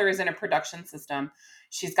the author is in a production system.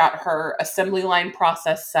 She's got her assembly line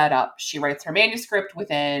process set up. She writes her manuscript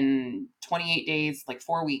within 28 days, like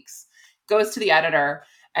 4 weeks, goes to the editor,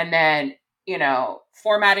 and then,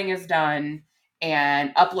 formatting is done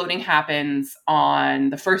and uploading happens on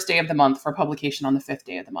the first day of the month for publication on the 5th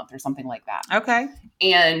day of the month or something like that. Okay.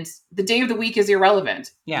 And the day of the week is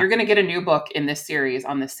irrelevant. Yeah. You're going to get a new book in this series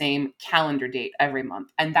on the same calendar date every month.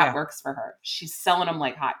 And that works for her. She's selling them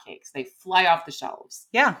like hotcakes. They fly off the shelves.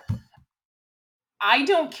 Yeah. I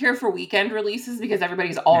don't care for weekend releases because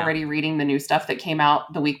everybody's already reading the new stuff that came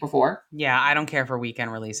out the week before. Yeah, I don't care for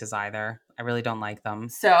weekend releases either. I really don't like them.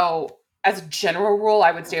 So as a general rule,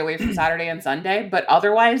 I would stay away from Saturday and Sunday. But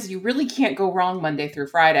otherwise, you really can't go wrong Monday through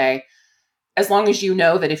Friday. as long as you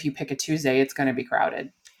know that if you pick a Tuesday, it's going to be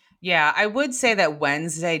crowded. Yeah, I would say that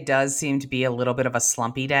Wednesday does seem to be a little bit of a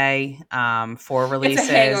slumpy day for releases. It's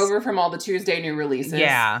a hangover from all the Tuesday new releases.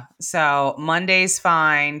 Yeah. So Monday's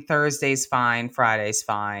fine, Thursday's fine, Friday's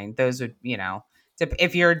fine. Those would,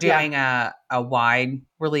 if you're doing a wide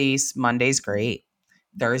release, Monday's great.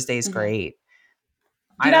 Thursday's great.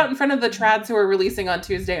 Get out in front of the trads who are releasing on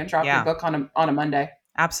Tuesday and drop your book on a Monday.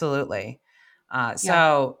 Absolutely.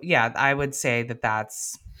 So I would say that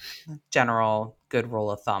that's general good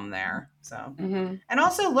rule of thumb there. So, and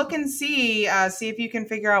also look and see if you can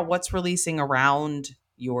figure out what's releasing around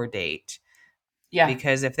your date. Yeah.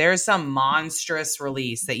 Because if there's some monstrous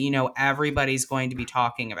release that everybody's going to be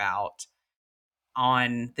talking about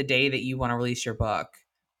on the day that you want to release your book,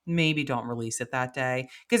 maybe don't release it that day,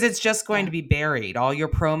 because it's just going to be buried. All your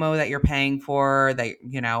promo that you're paying for, that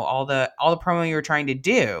all the promo you're trying to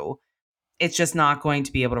do, it's just not going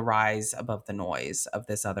to be able to rise above the noise of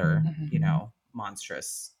this other,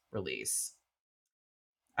 monstrous release.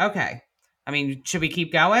 Okay. I mean, should we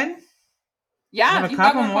keep going? Yeah, if you've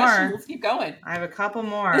got more questions, let's keep going. I have a couple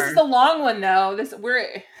more. This is a long one, though.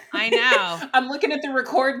 I know. I'm looking at the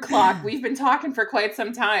record clock. We've been talking for quite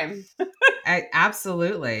some time.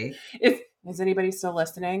 Absolutely. Is anybody still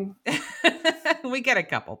listening? We get a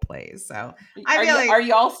couple plays, so are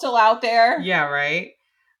y'all still out there? Yeah, right.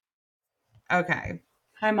 Okay.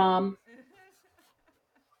 Hi, Mom.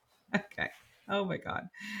 Okay. Oh my God,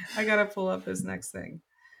 I gotta pull up this next thing.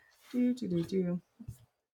 All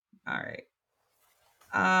right.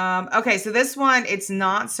 Okay, so this one, it's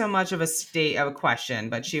not so much of a question,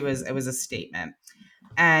 but it was a statement.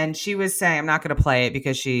 And she was saying, I'm not going to play it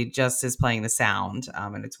because she just is playing the sound,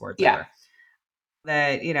 and it's words over.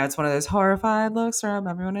 That, it's one of those horrified looks from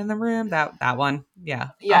everyone in the room. That one. Yeah.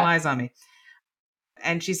 All eyes on me.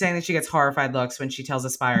 And she's saying that she gets horrified looks when she tells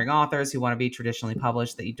aspiring authors who want to be traditionally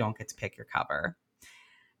published that you don't get to pick your cover.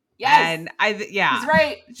 Yes. And She's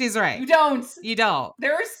right. She's right. You don't. You don't.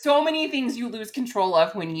 There are so many things you lose control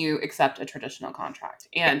of when you accept a traditional contract.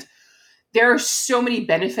 And there are so many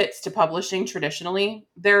benefits to publishing traditionally.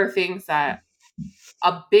 There are things that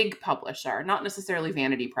a big publisher, not necessarily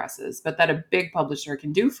vanity presses, but that a big publisher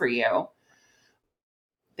can do for you.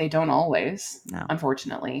 They don't always,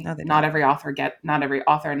 unfortunately. No, not every author and not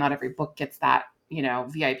every book gets that,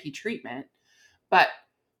 VIP treatment. But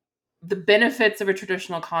the benefits of a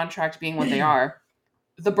traditional contract being what they are,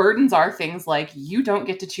 the burdens are things like you don't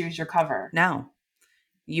get to choose your cover. No.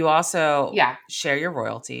 You also share your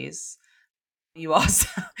royalties. You also,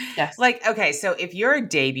 okay, so if you're a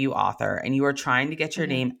debut author and you are trying to get your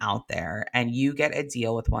name out there and you get a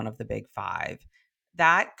deal with one of the big five,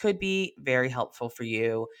 that could be very helpful for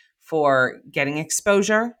you for getting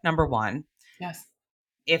exposure, number one. Yes.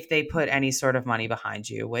 If they put any sort of money behind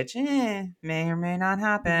you, which may or may not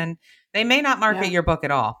happen. They may not market your book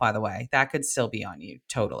at all, by the way. That could still be on you,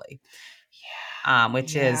 totally.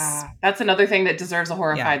 Yeah. That's another thing that deserves a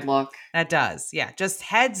horrified look. That does. Yeah. Just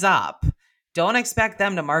heads up. Don't expect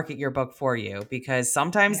them to market your book for you, because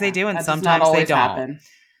sometimes they do and sometimes they don't.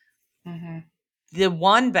 Happen. The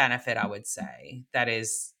one benefit I would say that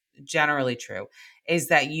is generally true is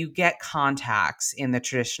that you get contacts in the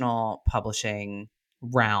traditional publishing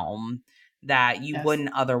realm that you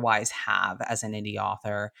wouldn't otherwise have as an indie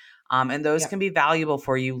author. And those can be valuable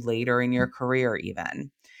for you later in your career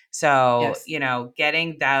even. So,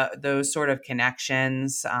 getting those sort of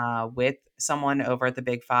connections with someone over at the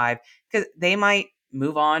Big Five, because they might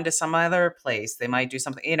move on to some other place. They might do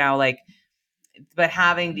something, but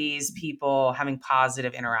having these people, having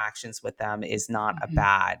positive interactions with them is not a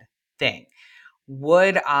bad thing.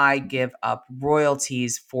 Would I give up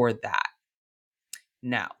royalties for that?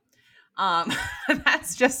 No.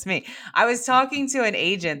 That's just me. I was talking to an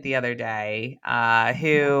agent the other day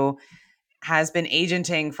who has been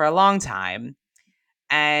agenting for a long time.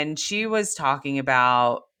 And she was talking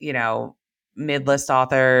about, mid-list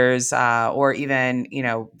authors or even,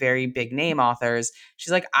 very big name authors.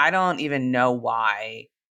 She's like, I don't even know why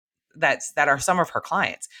that are some of her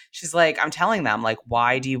clients. She's like, I'm telling them, like,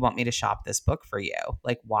 why do you want me to shop this book for you?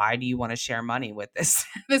 Like, why do you want to share money with this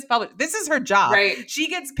publisher? This is her job. Right. She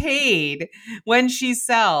gets paid when she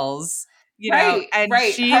sells. And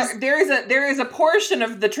there is a portion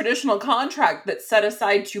of the traditional contract that's set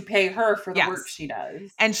aside to pay her for the work she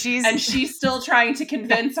does. And she's still trying to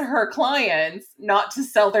convince her clients not to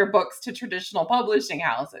sell their books to traditional publishing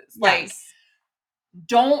houses. Like,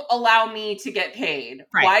 don't allow me to get paid.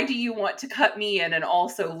 Right. Why do you want to cut me in and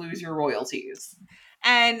also lose your royalties?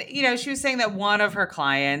 And, she was saying that one of her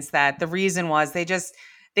clients, that the reason was they just,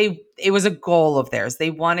 it was a goal of theirs. They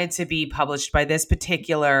wanted to be published by this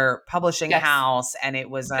particular publishing house, and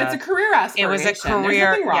it's a career aspiration. It was a career. There's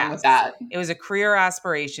nothing wrong with that. It was a career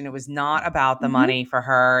aspiration. It was not about the money for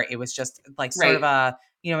her. It was just like sort of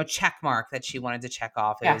a check mark that she wanted to check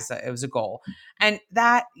off. It was a goal, and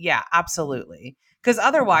that absolutely. Because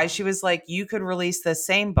otherwise, she was like, you could release the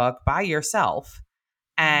same book by yourself,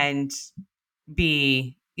 and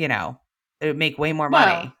be it would make way more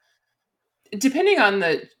money. Depending on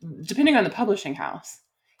the publishing house,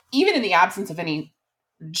 even in the absence of any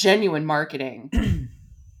genuine marketing,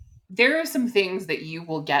 there are some things that you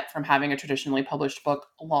will get from having a traditionally published book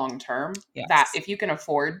long term that if you can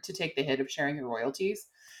afford to take the hit of sharing your royalties,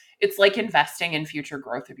 it's like investing in future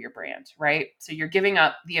growth of your brand, right? So you're giving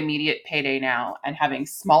up the immediate payday now and having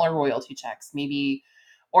smaller royalty checks, maybe,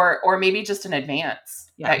 or maybe just an advance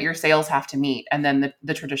that your sales have to meet. And then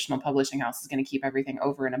the traditional publishing house is going to keep everything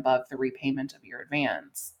over and above the repayment of your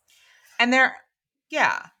advance. And there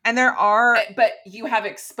are, but you have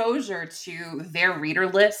exposure to their reader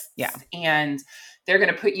lists, and they're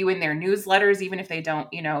going to put you in their newsletters, even if they don't,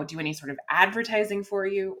 do any sort of advertising for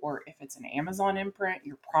you, or if it's an Amazon imprint,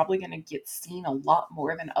 you're probably going to get seen a lot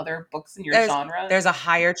more than other books in your genre. There's a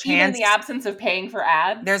higher chance, even in the absence of paying for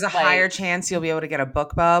ads. There's a higher chance you'll be able to get a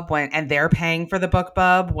book bub and they're paying for the book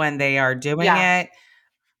bub when they are doing it.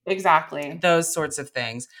 Exactly. Those sorts of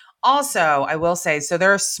things. Also, I will say, so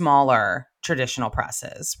there are smaller traditional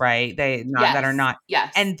presses, right? That are not.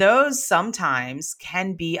 Yes. And those sometimes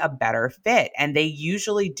can be a better fit. And they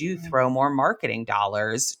usually do throw more marketing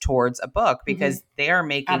dollars towards a book because they are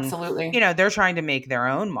making, absolutely, they're trying to make their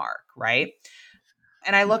own mark, right?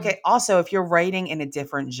 And I look at also, if you're writing in a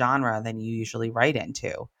different genre than you usually write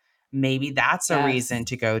into, maybe that's a reason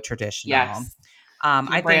to go traditional. Yes.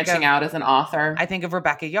 I branching out as an author. I think of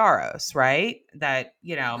Rebecca Yarros, right? That,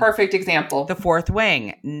 perfect example. The Fourth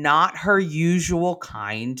Wing, not her usual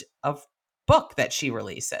kind of book that she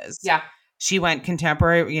releases. Yeah. She went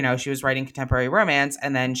contemporary, she was writing contemporary romance,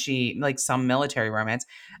 and then she, like some military romance,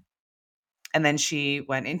 and then she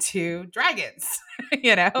went into dragons,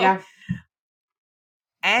 Yeah.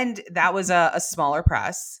 And that was a smaller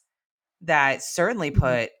press that certainly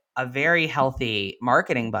put a very healthy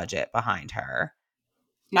marketing budget behind her.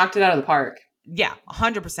 Knocked it out of the park. Yeah,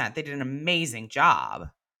 100%. They did an amazing job.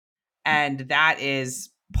 And that is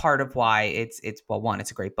part of why it's well, one,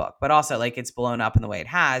 it's a great book, but also like it's blown up in the way it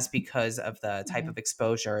has because of the type of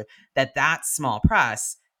exposure that small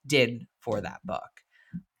press did for that book.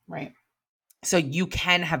 Right. So you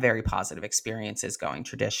can have very positive experiences going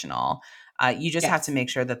traditional. You just have to make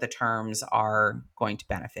sure that the terms are going to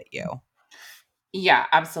benefit you. Yeah,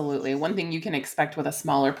 absolutely. One thing you can expect with a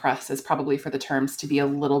smaller press is probably for the terms to be a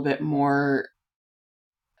little bit more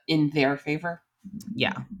in their favor.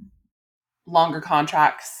 Yeah. Longer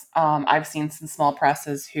contracts. I've seen some small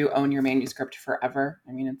presses who own your manuscript forever.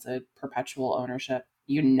 I mean, it's a perpetual ownership.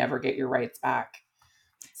 You never get your rights back.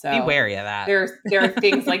 So be wary of that. There are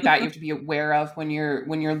things like that you have to be aware of when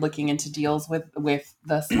you're looking into deals with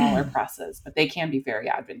the smaller presses, but they can be very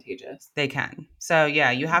advantageous. They can. So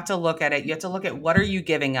you have to look at it. You have to look at what are you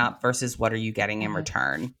giving up versus what are you getting in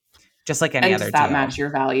return. Just like any other deal. And does that match your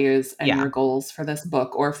values and your goals for this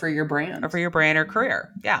book or for your brand? Or for your brand or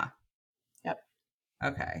career. Yeah. Yep.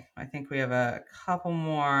 Okay. I think we have a couple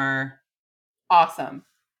more. Awesome.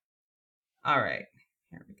 All right.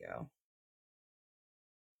 Here we go.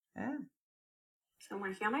 Yeah. So I'm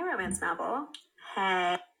working on my romance novel. Hey,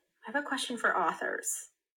 I have a question for authors.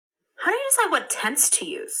 How do you decide what tense to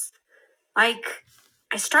use? Like,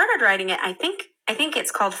 I started writing it, I think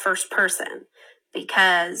it's called first person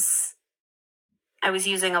because I was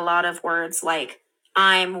using a lot of words like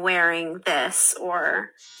I'm wearing this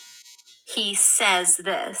or he says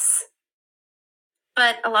this.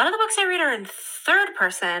 But a lot of the books I read are in third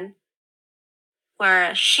person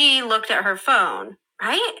where she looked at her phone,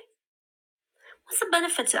 right? What's the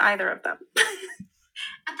benefit to either of them?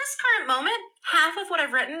 At this current moment, half of what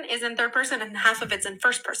I've written is in third person and half of it's in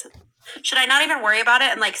first person. Should I not even worry about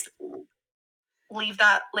it and leave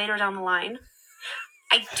that later down the line?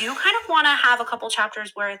 I do kind of want to have a couple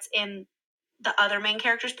chapters where it's in the other main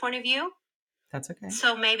character's point of view. That's okay.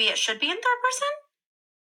 So maybe it should be in third person?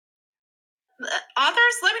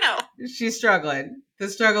 Authors, let me know. She's struggling. The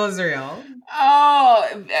struggle is real.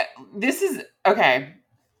 Oh, this is okay.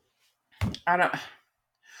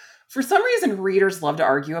 For some reason, readers love to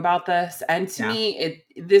argue about this. And to me,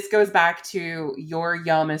 this goes back to your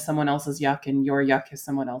yum is someone else's yuck and your yuck is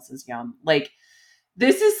someone else's yum. Like,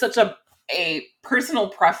 this is such a personal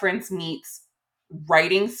preference meets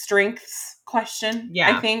writing strengths question.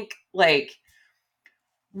 Yeah. I think, like,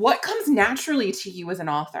 what comes naturally to you as an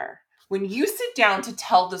author? When you sit down to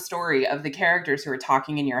tell the story of the characters who are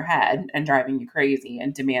talking in your head and driving you crazy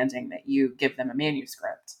and demanding that you give them a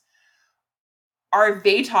manuscript, are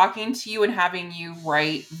they talking to you and having you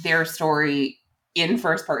write their story in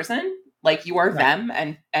first person, like you are them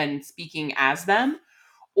and speaking as them?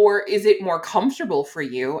 Or is it more comfortable for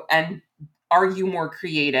you, and are you more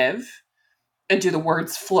creative and do the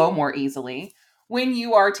words flow more easily when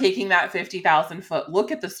you are taking that 50,000 foot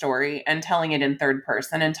look at the story and telling it in third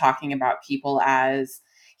person and talking about people as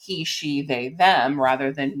he, she, they, them,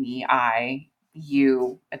 rather than me, I,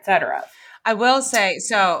 you, etc.? I will say,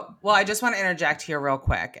 I just want to interject here real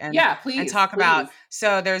quick and talk about,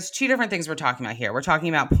 so there's two different things we're talking about here. We're talking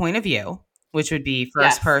about point of view, which would be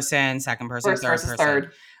first person, second person, third person,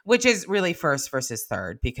 which is really first versus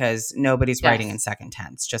third, because nobody's writing in second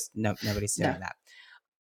tense. Just nobody's doing that.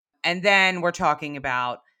 And then we're talking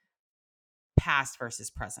about past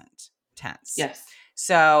versus present tense. Yes.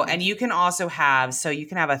 So, and you can also have, you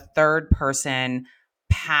can have a third person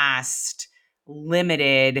past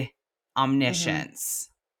limited omniscience,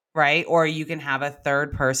 right? Or you can have a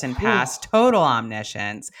third person past total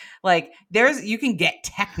omniscience. Like you can get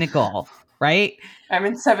technical, right? I'm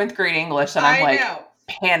in 7th grade English and I'm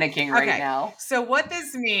panicking right now. So what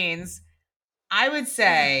this means, I would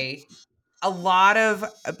say a lot of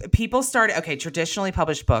people traditionally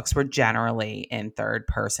published books were generally in third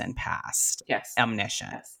person past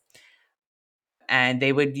omniscient. Yes. And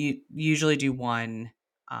they would usually do one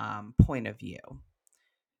point of view.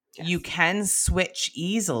 Yes. You can switch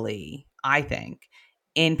easily, I think,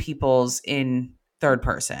 in third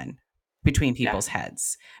person between people's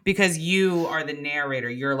heads, because you are the narrator.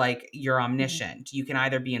 You're omniscient. Mm-hmm. You can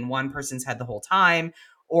either be in one person's head the whole time,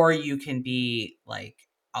 or you can be like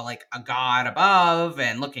a god above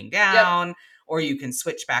and looking down, or you can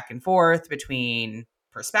switch back and forth between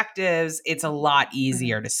perspectives. It's a lot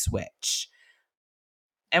easier to switch.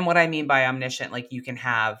 And what I mean by omniscient, you can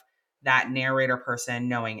have that narrator person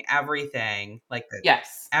knowing everything,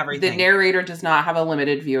 everything. The narrator does not have a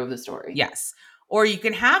limited view of the story. Yes. Or you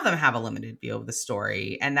can have them have a limited view of the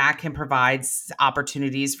story, and that can provide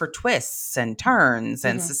opportunities for twists and turns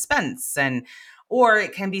and suspense. Or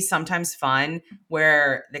it can be sometimes fun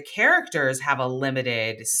where the characters have a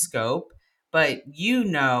limited scope, but you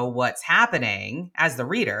know what's happening as the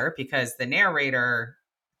reader, because the narrator,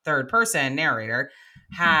 third person narrator,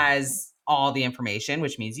 has all the information,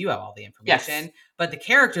 which means you have all the information, but the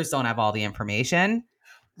characters don't have all the information.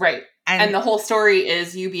 Right. And the whole story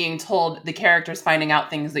is you being told, the characters finding out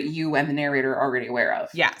things that you and the narrator are already aware of.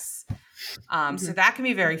 Yes. So that can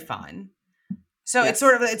be very fun. So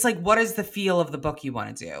it's like, what is the feel of the book you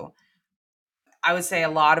want to do? I would say a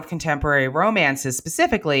lot of contemporary romances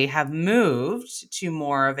specifically have moved to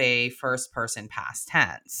more of a first person past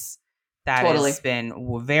tense. That has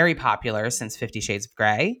been very popular since 50 Shades of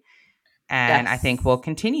Grey. And I think will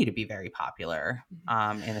continue to be very popular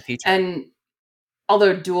in the future. And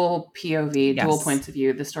although dual POV, dual points of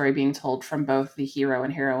view, the story being told from both the hero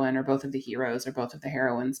and heroine, or both of the heroes or both of the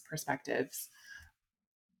heroines' perspectives,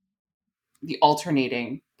 the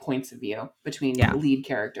alternating points of view between lead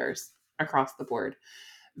characters across the board,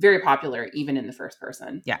 very popular even in the first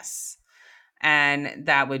person. Yes. And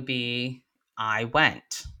that would be, I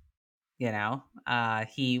went,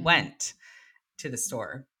 he went to the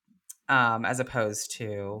store, as opposed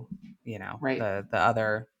to, the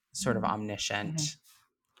other sort of omniscient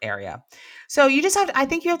area. So you just I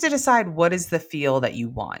think you have to decide, what is the feel that you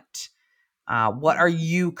want? What are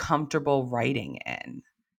you comfortable writing in?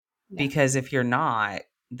 Because if you're not,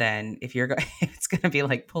 then if it's going to be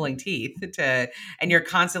like pulling teeth and you're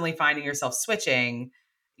constantly finding yourself switching,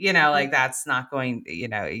 that's not going,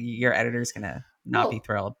 your editor's going to not be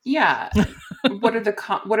thrilled. Yeah. What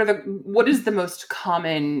is the most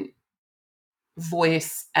common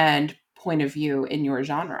voice and point of view in your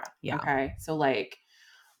genre? Yeah. Okay. So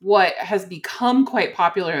what has become quite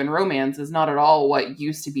popular in romance is not at all what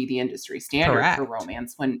used to be the industry standard for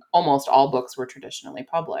romance, when almost all books were traditionally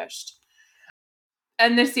published.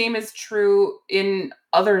 And the same is true in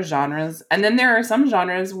other genres. And then there are some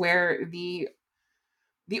genres where the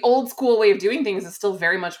old school way of doing things is still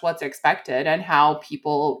very much what's expected and how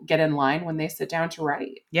people get in line when they sit down to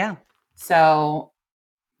write. Yeah. So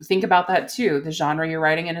think about that too. The genre you're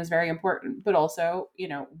writing in is very important, but also,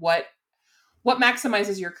 what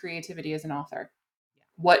maximizes your creativity as an author?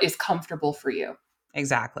 What is comfortable for you?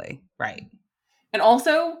 Exactly. Right. And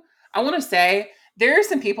also, I want to say, there are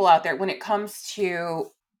some people out there, when it comes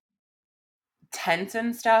to tense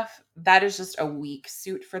and stuff, that is just a weak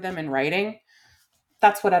suit for them in writing.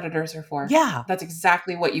 That's what editors are for. Yeah. That's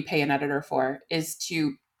exactly what you pay an editor for, is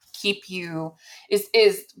to keep you, is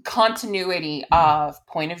continuity of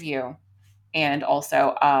point of view, and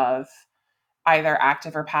also of either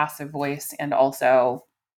active or passive voice, and also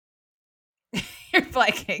you're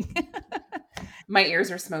blanking. My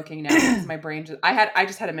ears are smoking now because my brain I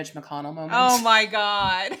just had a Mitch McConnell moment. Oh my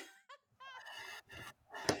God.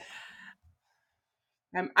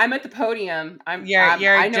 I'm at the podium. I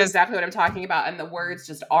know exactly what I'm talking about, and the words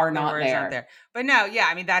just are not there. But no, yeah,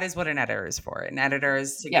 I mean, that is what an editor is for. An editor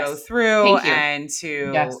is to go through and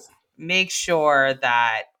to make sure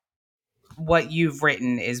that what you've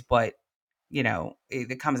written is what,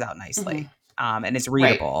 it comes out nicely, and it's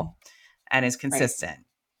readable and is consistent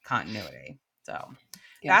continuity. So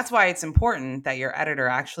that's why it's important that your editor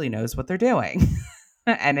actually knows what they're doing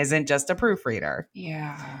and isn't just a proofreader.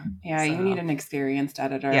 Yeah. So, you need an experienced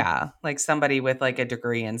editor. Yeah. Like somebody with like a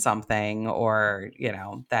degree in something, or,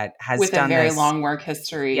 that has with done a very long work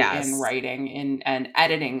history in writing and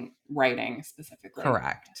editing writing specifically.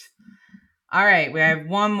 Correct. All right. We have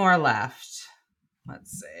one more left.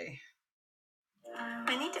 Let's see.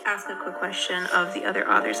 I need to ask a quick question of the other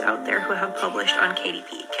authors out there who have published on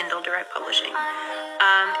KDP, Kindle Direct Publishing.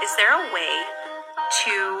 Is there a way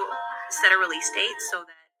to set a release date so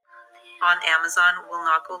that on Amazon will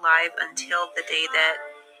not go live until the day that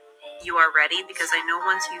you are ready? Because I know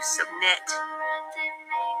once you submit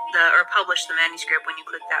or publish the manuscript, when you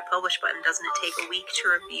click that publish button, doesn't it take a week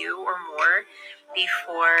to review or more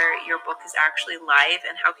before your book is actually live?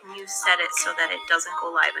 And how can you set it so that it doesn't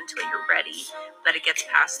go live until you're ready, that it gets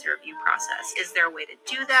past the review process? Is there a way to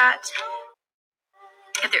do that?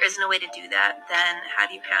 If there isn't a way to do that, then how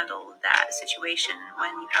do you handle that situation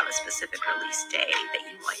when you have a specific release day that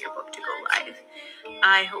you want your book to go live?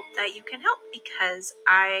 I hope that you can help, because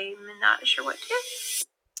I'm not sure what to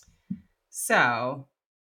do. So,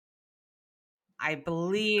 I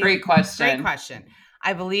believe... Great question.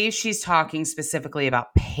 I believe she's talking specifically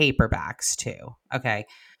about paperbacks too. Okay.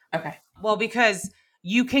 Well, because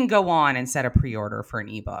you can go on and set a pre-order for an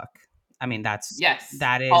ebook. I mean, that is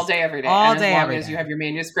all day, every day. As long as you have your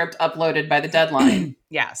manuscript uploaded by the deadline.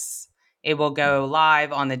 Yes. It will go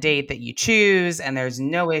live on the date that you choose, and there's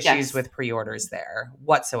no issues with pre-orders there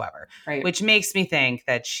whatsoever. Right. Which makes me think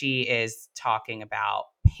that she is talking about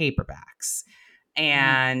paperbacks.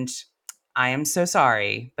 And I am so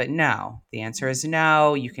sorry, but no. The answer is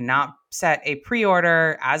no. You cannot set a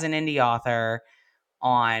pre-order as an indie author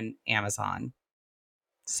on Amazon.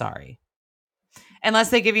 Sorry.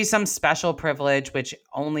 Unless they give you some special privilege, which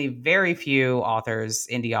only very few authors,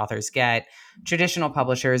 indie authors, get. Traditional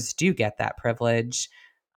publishers do get that privilege.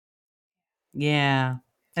 Yeah.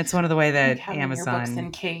 That's one of the way that Amazon... your books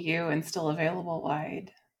in KU and still available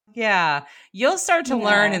wide. Yeah. You'll start to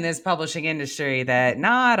learn in this publishing industry that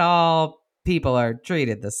not all people are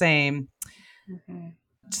treated the same.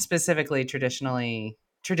 Specifically,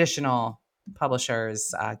 traditional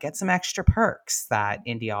publishers get some extra perks that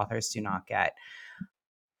indie authors do not get.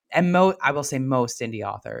 And I will say most indie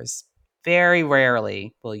authors. Very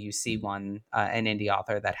rarely will you see an indie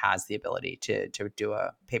author that has the ability to do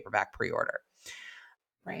a paperback pre-order.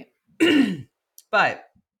 Right. But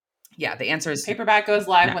yeah, the answer is paperback goes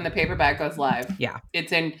live when the paperback goes live. Yeah.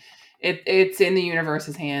 It's in the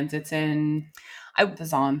universe's hands. It's in the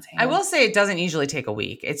Zon's hands. I will say it doesn't usually take a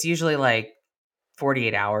week. It's usually like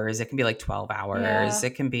 48 hours. It can be like 12 hours. Yeah.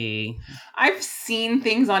 It can be... I've seen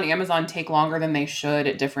things on Amazon take longer than they should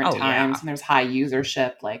at different times. And there's high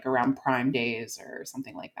usership, like around Prime days or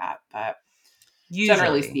something like that. But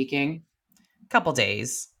generally speaking, a couple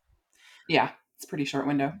days. Yeah, it's a pretty short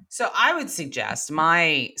window. So I would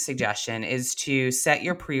my suggestion is to set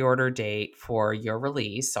your pre-order date for your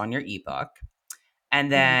release on your ebook.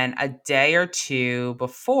 And then a day or two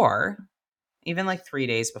before, even like 3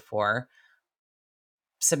 days before,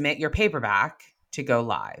 submit your paperback to go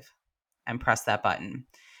live and press that button.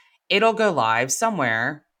 It'll go live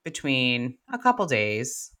somewhere between a couple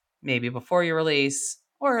days, maybe before your release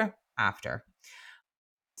or after.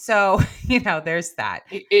 So, there's that.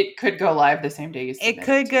 It could go live the same day you submit. It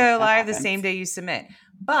could go live the same day you submit.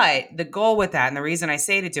 But the goal with that, and the reason I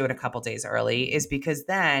say to do it a couple days early, is because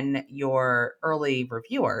then your early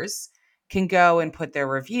reviewers can go and put their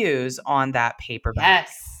reviews on that paperback.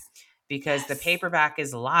 Yes. Because the paperback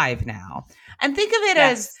is live now. And think of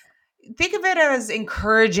it as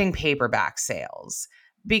encouraging paperback sales.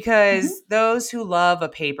 Because those who love a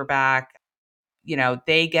paperback,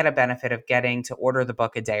 they get a benefit of getting to order the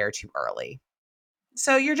book a day or two early.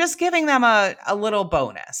 So you're just giving them a little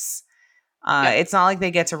bonus. It's not like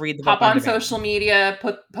they get to read the book. Hop on social media,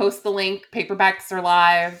 post the link. Paperbacks are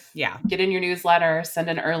live. Yeah. Get in your newsletter. Send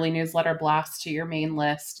an early newsletter blast to your main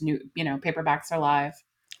list. Paperbacks are live.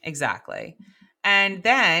 Exactly. And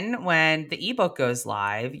then when the ebook goes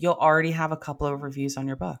live, you'll already have a couple of reviews on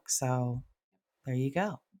your book. So there you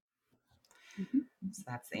go. Mm-hmm. So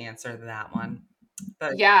that's the answer to that one.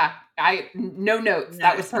 But yeah, no notes.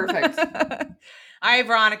 That was perfect. All right,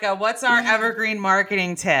 Veronica, what's our evergreen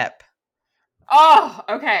marketing tip? Oh,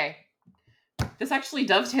 okay. This actually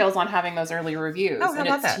dovetails on having those early reviews. Oh, how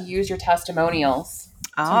about that? To use your testimonials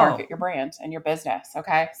to market your brand and your business.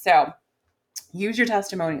 Okay. So use your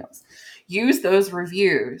testimonials. Use those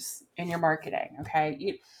reviews in your marketing.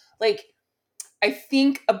 Okay. I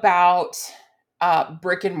think about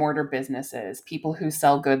brick and mortar businesses, people who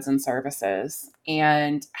sell goods and services,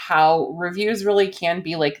 and how reviews really can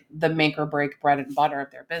be like the make or break bread and butter of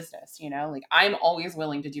their business. I'm always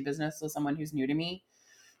willing to do business with someone who's new to me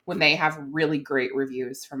when they have really great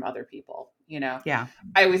reviews from other people. Yeah.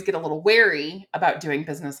 I always get a little wary about doing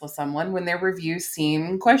business with someone when their reviews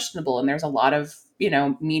seem questionable and there's a lot of,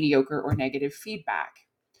 mediocre or negative feedback.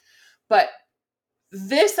 But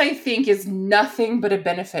this, I think, is nothing but a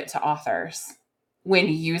benefit to authors when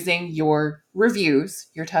using your reviews,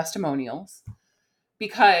 your testimonials,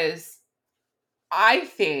 because I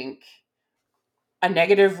think a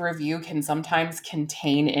negative review can sometimes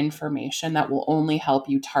contain information that will only help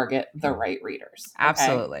you target the right readers. Okay?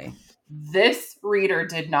 Absolutely. This reader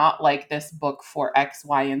did not like this book for X,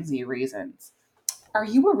 Y, and Z reasons. Are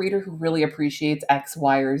you a reader who really appreciates X,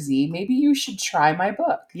 Y, or Z? Maybe you should try my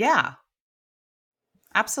book. Yeah.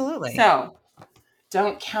 Absolutely. So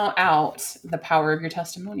don't count out the power of your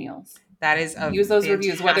testimonials. That is use those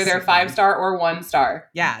reviews, whether they're 5-star or 1-star.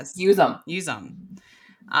 Yes. Use them.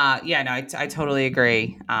 I totally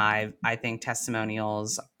agree. I think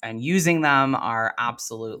testimonials and using them are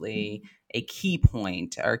absolutely a key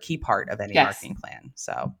point or a key part of any marketing plan.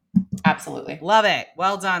 So absolutely. Love it.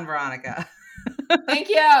 Well done, Veronica. Thank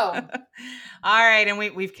you. All right. And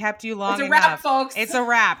we've kept you long enough. It's a wrap, folks. It's a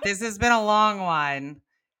wrap. This has been a long one,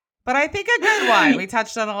 but I think a good one. We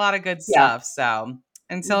touched on a lot of good stuff. So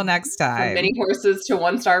until next time. From many horses to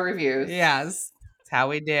 1-star reviews. Yes. That's how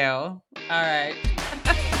we do. All right.